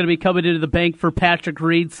money that's going to be coming into the bank for Patrick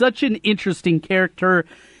Reed. Such an interesting character.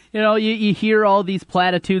 You know, you hear all these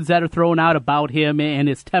platitudes that are thrown out about him and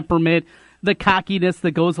his temperament, the cockiness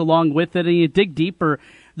that goes along with it, and you dig deeper.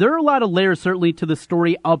 There are a lot of layers, certainly, to the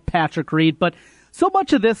story of Patrick Reed, but so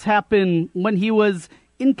much of this happened when he was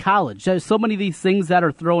in college. There's so many of these things that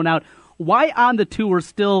are thrown out. Why on the tour,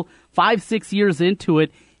 still 5-6 years into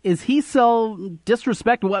it, is he so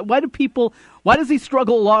disrespectful? Why does he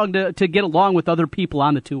struggle along to get along with other people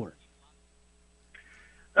on the tour?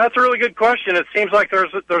 That's a really good question. It seems like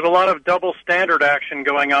there's a lot of double standard action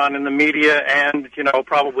going on in the media and,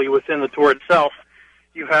 probably within the tour itself.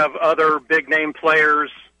 You have other big-name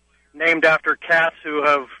players named after cats who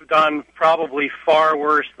have done probably far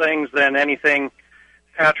worse things than anything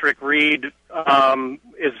Patrick Reed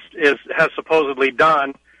has supposedly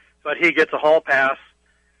done, but he gets a hall pass.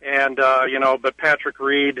 And but Patrick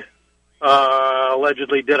Reed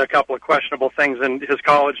allegedly did a couple of questionable things in his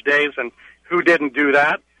college days, and who didn't do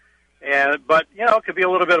that? But it could be a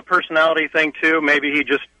little bit of personality thing too. Maybe he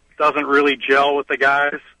just doesn't really gel with the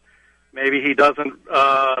guys. Maybe he doesn't,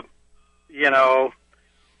 gel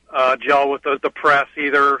with the press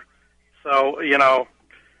either. So,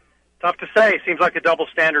 tough to say. Seems like a double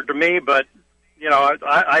standard to me, but,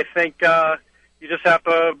 I think you just have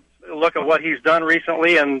to look at what he's done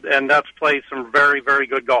recently, and that's played some very, very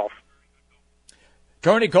good golf.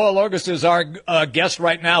 Tony Koalogis is our guest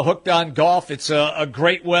right now, Hooked on Golf. It's a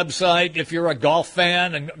great website if you're a golf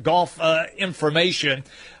fan and golf information.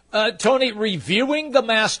 Tony, reviewing the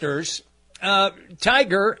Masters,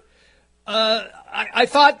 Tiger, I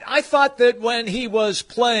thought that when he was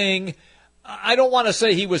playing, I don't want to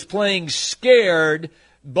say he was playing scared,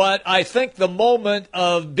 but I think the moment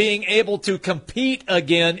of being able to compete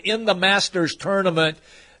again in the Masters tournament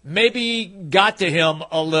maybe got to him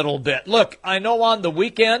a little bit. Look, I know on the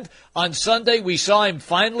weekend, on Sunday, we saw him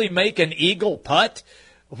finally make an eagle putt.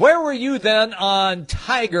 Where were you then on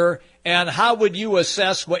Tiger, and how would you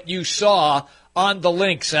assess what you saw on the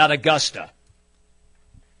links at Augusta?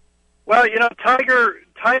 Well,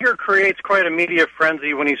 Tiger creates quite a media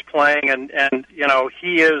frenzy when he's playing, and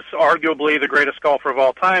he is arguably the greatest golfer of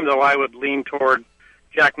all time, though I would lean toward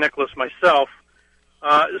Jack Nicklaus myself.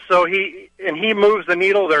 So he moves the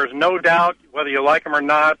needle. There's no doubt, whether you like him or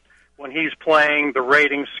not, when he's playing, the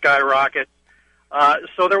ratings skyrocket.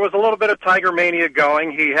 So there was a little bit of Tiger mania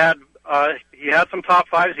going. He had some top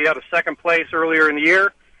fives. He had a second place earlier in the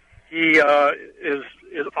year. He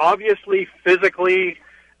is obviously physically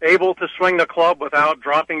able to swing the club without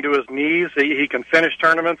dropping to his knees. He can finish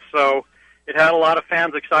tournaments, so it had a lot of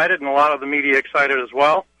fans excited and a lot of the media excited as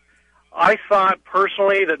well. I thought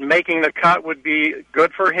personally that making the cut would be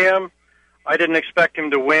good for him. I didn't expect him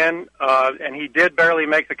to win, and he did barely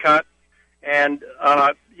make the cut. And,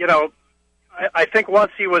 I think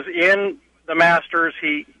once he was in the Masters,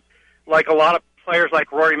 he, like a lot of players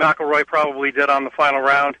like Rory McIlroy probably did on the final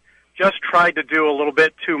round, just tried to do a little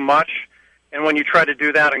bit too much. And when you try to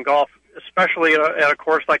do that in golf, especially at a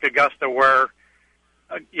course like Augusta where,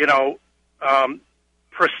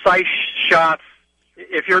 precise shots,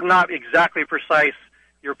 if you're not exactly precise,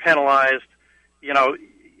 you're penalized.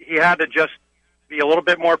 He had to just be a little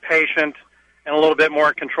bit more patient and a little bit more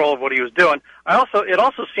in control of what he was doing. It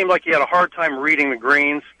also seemed like he had a hard time reading the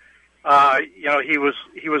greens. He was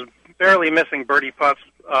barely missing birdie putts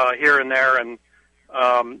here and there, and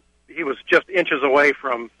he was just inches away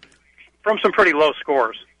from some pretty low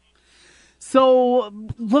scores. So,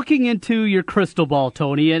 looking into your crystal ball,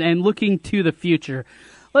 Tony, and looking to the future,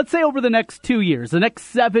 let's say over the next 2 years, the next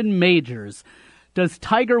 7 majors, does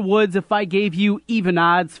Tiger Woods, if I gave you even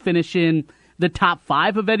odds, finish in the top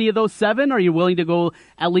 5 of any of those 7? Are you willing to go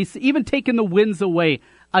at least, even taking the wins away,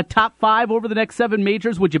 a top 5 over the next 7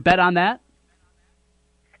 majors? Would you bet on that?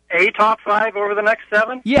 A top 5 over the next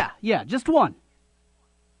 7? Yeah, just one.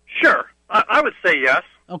 Sure. I would say yes.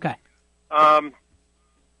 Okay.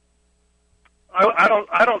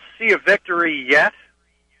 I don't see a victory yet.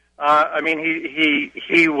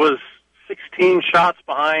 He was 16 shots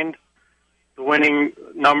behind the winning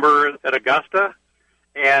number at Augusta,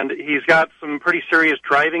 and he's got some pretty serious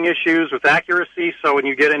driving issues with accuracy. So when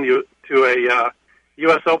you get into a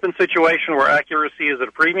U.S. Open situation where accuracy is at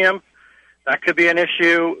a premium, that could be an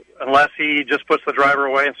issue unless he just puts the driver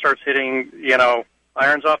away and starts hitting,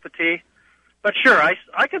 irons off the tee. But sure,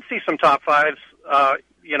 I could see some top 5s.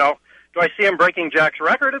 Do I see him breaking Jack's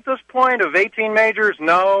record at this point of 18 majors?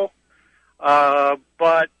 No.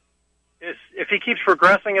 But if he keeps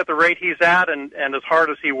progressing at the rate he's at and as hard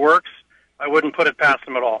as he works, I wouldn't put it past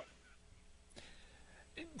him at all.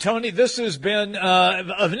 Tony, this has been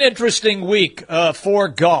an interesting week for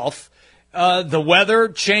golf. The weather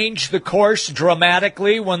changed the course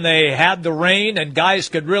dramatically when they had the rain and guys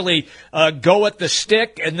could really go at the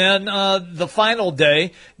stick. And then the final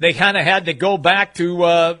day, they kind of had to go back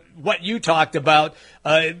to what you talked about,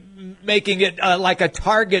 making it like a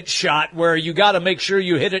target shot where you got to make sure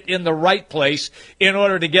you hit it in the right place in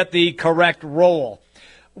order to get the correct roll.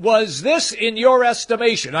 Was this, in your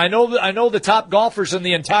estimation, I know the top golfers in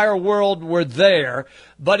the entire world were there,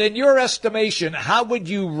 but in your estimation, how would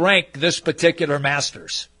you rank this particular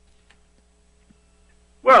Masters?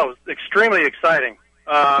 Well, extremely exciting.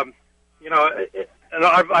 And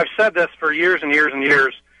I've said this for years and years and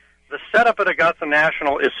years. the setup at Augusta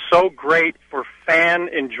National is so great for fan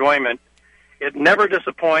enjoyment. It never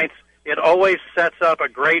disappoints. It always sets up a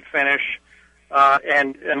great finish,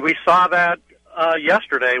 and we saw that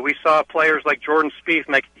yesterday. We saw players like Jordan Spieth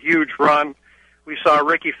make a huge run. We saw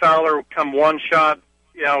Ricky Fowler come one shot,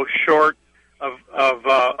 short of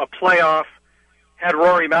a playoff. Had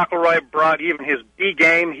Rory McIlroy brought even his B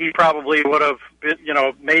game, he probably would have been,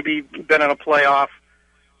 maybe been in a playoff.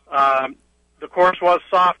 The course was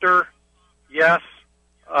softer, yes,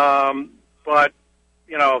 but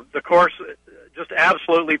the course just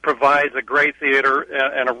absolutely provides a great theater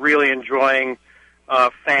and a really enjoying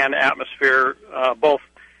fan atmosphere, both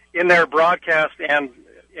in their broadcast and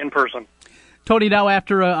in person. Tony, now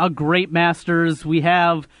after a great Masters, we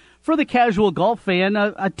have, for the casual golf fan,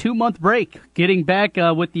 a 2-month break, getting back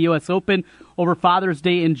with the U.S. Open over Father's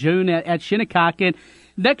Day in June at Shinnecock. And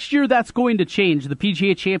next year, that's going to change. The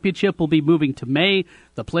PGA Championship will be moving to May.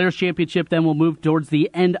 The Players' Championship then will move towards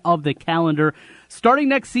the end of the calendar. Starting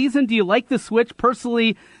next season, do you like the switch?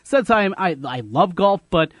 Personally, since I love golf,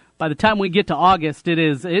 but by the time we get to August,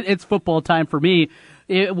 it's football time for me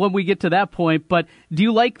when we get to that point. But do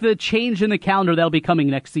you like the change in the calendar that'll be coming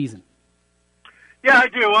next season? Yeah, I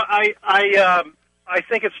do. I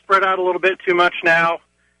think it's spread out a little bit too much now.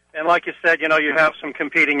 And like you said, you have some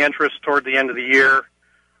competing interests toward the end of the year.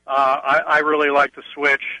 I really like the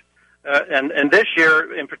switch. And this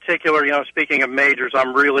year in particular, speaking of majors,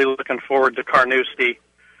 I'm really looking forward to Carnoustie.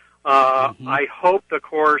 I hope the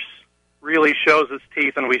course really shows its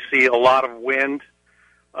teeth and we see a lot of wind.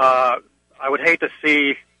 I would hate to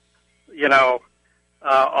see,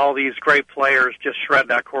 all these great players just shred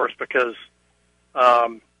that course because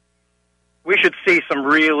we should see some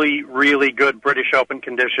really, really good British Open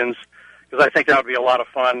conditions because I think that would be a lot of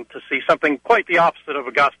fun to see something quite the opposite of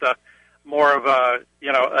Augusta, more of a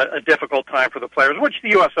difficult time for the players, which the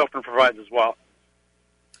U.S. Open provides as well.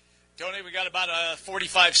 Tony, we got about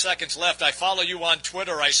 45 seconds left. I follow you on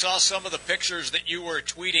Twitter. I saw some of the pictures that you were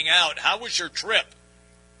tweeting out. How was your trip?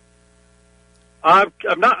 I'm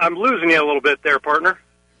losing you a little bit there, partner.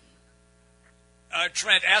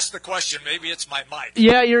 Trent, ask the question. Maybe it's my mic.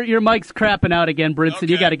 Yeah, your mic's crapping out again, Brinson. Okay.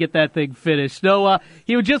 You got to get that thing finished. No,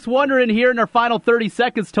 he was just wondering here in our final 30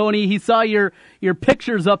 seconds, Tony. He saw your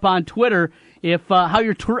pictures up on Twitter. If how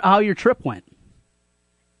your trip went.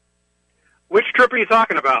 Which trip are you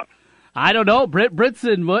talking about? I don't know,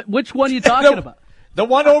 Brinson. Which one are you talking about? The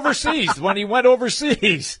one overseas. When he went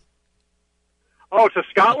overseas. Oh, to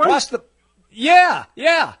Scotland? Yeah.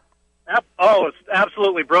 Oh, it's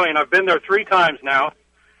absolutely brilliant. I've been there 3 times now,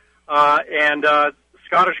 and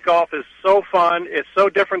Scottish golf is so fun. It's so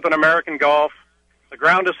different than American golf. The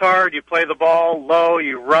ground is hard. You play the ball low.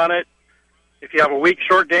 You run it. If you have a weak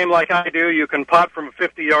short game like I do, you can putt from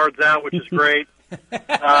 50 yards out, which is great.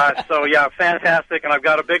 So, yeah, fantastic. And I've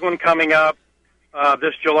got a big one coming up.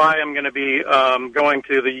 This July I'm going to be going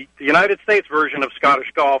to the United States version of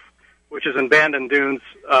Scottish golf, which is in Bandon Dunes,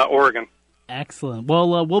 Oregon. Excellent.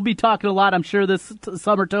 Well, we'll be talking a lot, I'm sure, this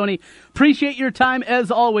summer, Tony. Appreciate your time,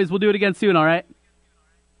 as always. We'll do it again soon, all right?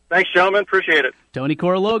 Thanks, gentlemen. Appreciate it. Tony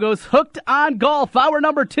Corologos, Hooked on Golf, hour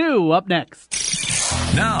number 2, up next.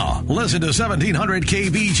 Now, listen to 1700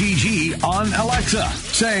 KBGG on Alexa.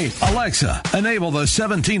 Say, Alexa, enable the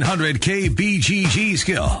 1700 KBGG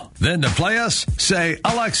skill. Then to play us, say,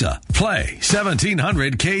 Alexa, play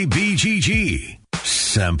 1700 KBGG.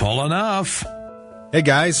 Simple enough. Hey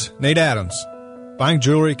guys, Nate Adams. Buying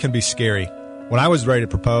jewelry can be scary. When I was ready to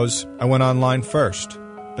propose, I went online first.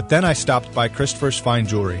 But then I stopped by Christopher's Fine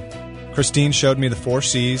Jewelry. Christine showed me the 4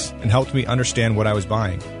 C's and helped me understand what I was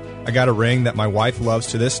buying. I got a ring that my wife loves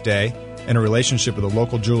to this day and a relationship with a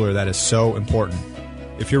local jeweler that is so important.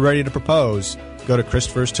 If you're ready to propose, go to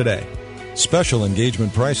Christopher's today. Special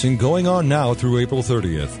engagement pricing going on now through April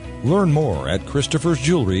 30th. Learn more at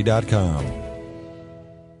Christopher'sJewelry.com.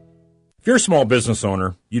 If you're a small business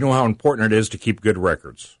owner, you know how important it is to keep good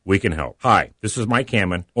records. We can help. Hi, this is Mike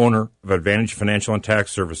Hammond, owner of Advantage Financial and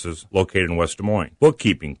Tax Services located in West Des Moines.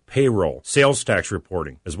 Bookkeeping, payroll, sales tax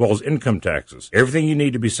reporting, as well as income taxes. Everything you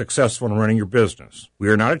need to be successful in running your business. We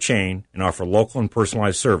are not a chain and offer local and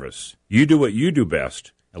personalized service. You do what you do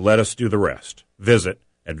best and let us do the rest. Visit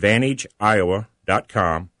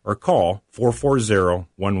AdvantageIowa.com or call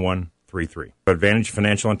 440-1133. Advantage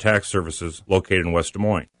Financial and Tax Services located in West Des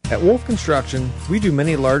Moines. At Wolf Construction, we do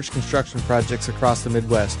many large construction projects across the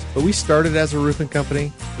Midwest, but we started as a roofing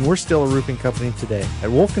company, and we're still a roofing company today.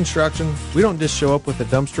 At Wolf Construction, we don't just show up with a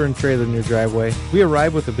dumpster and trailer in your driveway. We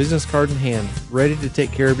arrive with a business card in hand, ready to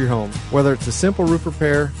take care of your home. Whether it's a simple roof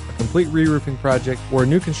repair, a complete re-roofing project, or a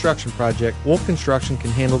new construction project, Wolf Construction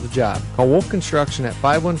can handle the job. Call Wolf Construction at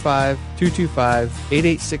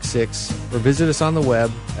 515-225-8866 or visit us on the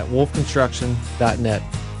web at wolfconstruction.net.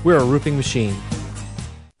 We're a roofing machine.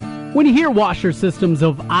 When you hear Washer Systems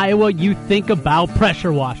of Iowa, you think about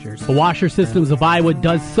pressure washers. The Washer Systems of Iowa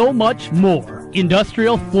does so much more.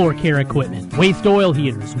 Industrial floor care equipment, waste oil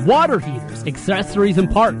heaters, water heaters, accessories and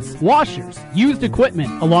parts, washers, used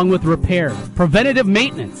equipment, along with repair, preventative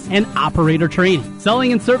maintenance, and operator training.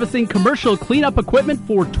 Selling and servicing commercial cleanup equipment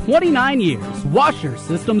for 29 years. Washer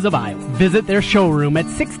Systems of Iowa. Visit their showroom at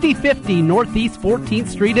 6050 Northeast 14th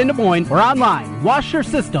Street in Des Moines or online,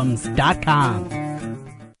 washersystems.com.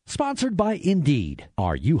 Sponsored by Indeed.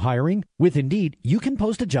 Are you hiring? With Indeed, you can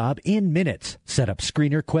post a job in minutes, set up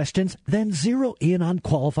screener questions, then zero in on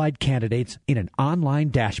qualified candidates in an online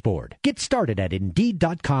dashboard. Get started at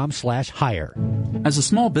Indeed.com/hire. As a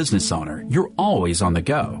small business owner, you're always on the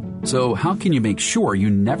go. So how can you make sure you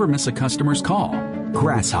never miss a customer's call?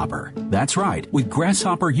 Grasshopper. That's right. With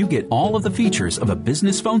Grasshopper, you get all of the features of a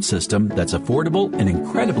business phone system that's affordable and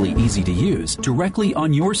incredibly easy to use directly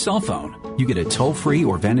on your cell phone. You get a toll-free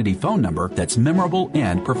or vanity phone number that's memorable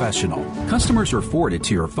and professional. Customers are forwarded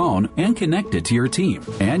to your phone and connected to your team.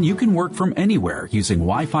 And you can work from anywhere using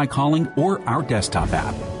Wi-Fi calling or our desktop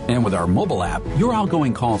app. And with our mobile app, your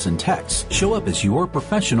outgoing calls and texts show up as your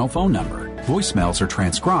professional phone number. Voicemails are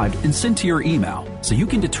transcribed and sent to your email, so you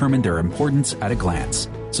can determine their importance at a glance.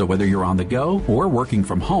 So whether you're on the go or working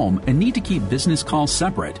from home and need to keep business calls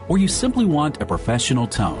separate, or you simply want a professional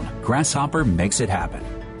tone, Grasshopper makes it happen.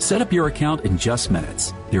 Set up your account in just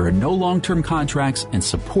minutes. There are no long-term contracts and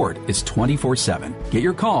support is 24/7. Get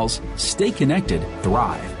your calls, stay connected,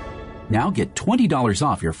 thrive. Now get $20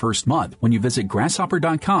 off your first month when you visit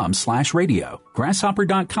grasshopper.com/radio.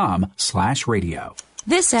 Grasshopper.com/radio.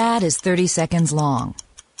 This ad is 30 seconds long.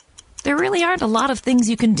 There really aren't a lot of things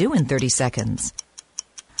you can do in 30 seconds.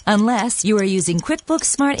 Unless you are using QuickBooks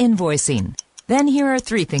Smart Invoicing. Then here are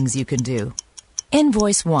 3 things you can do.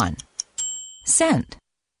 Invoice 1. Send.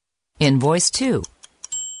 Invoice 2.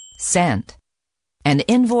 Send. And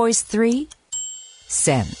Invoice 3.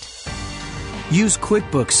 Send. Use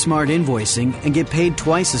QuickBooks Smart Invoicing and get paid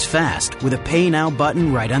twice as fast with a Pay Now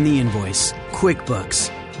button right on the invoice. QuickBooks,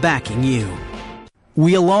 backing you.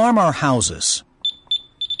 We alarm our houses,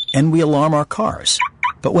 and we alarm our cars.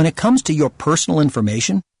 But when it comes to your personal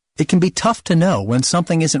information, it can be tough to know when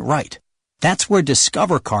something isn't right. That's where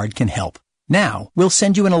Discover Card can help. Now, we'll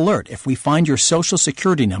send you an alert if we find your Social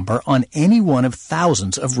Security number on any one of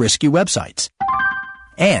thousands of risky websites.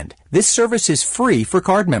 And this service is free for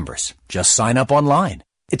card members. Just sign up online.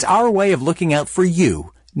 It's our way of looking out for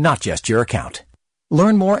you, not just your account.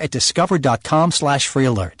 Learn more at discover.com/free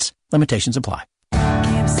alerts. Limitations apply.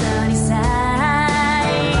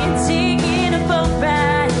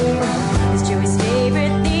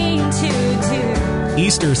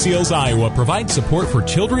 Easter Seals Iowa provides support for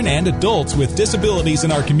children and adults with disabilities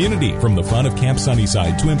in our community. From the fun of Camp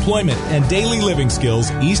Sunnyside to employment and daily living skills,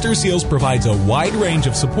 Easter Seals provides a wide range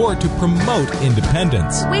of support to promote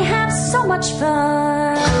independence. We have so much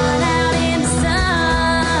fun.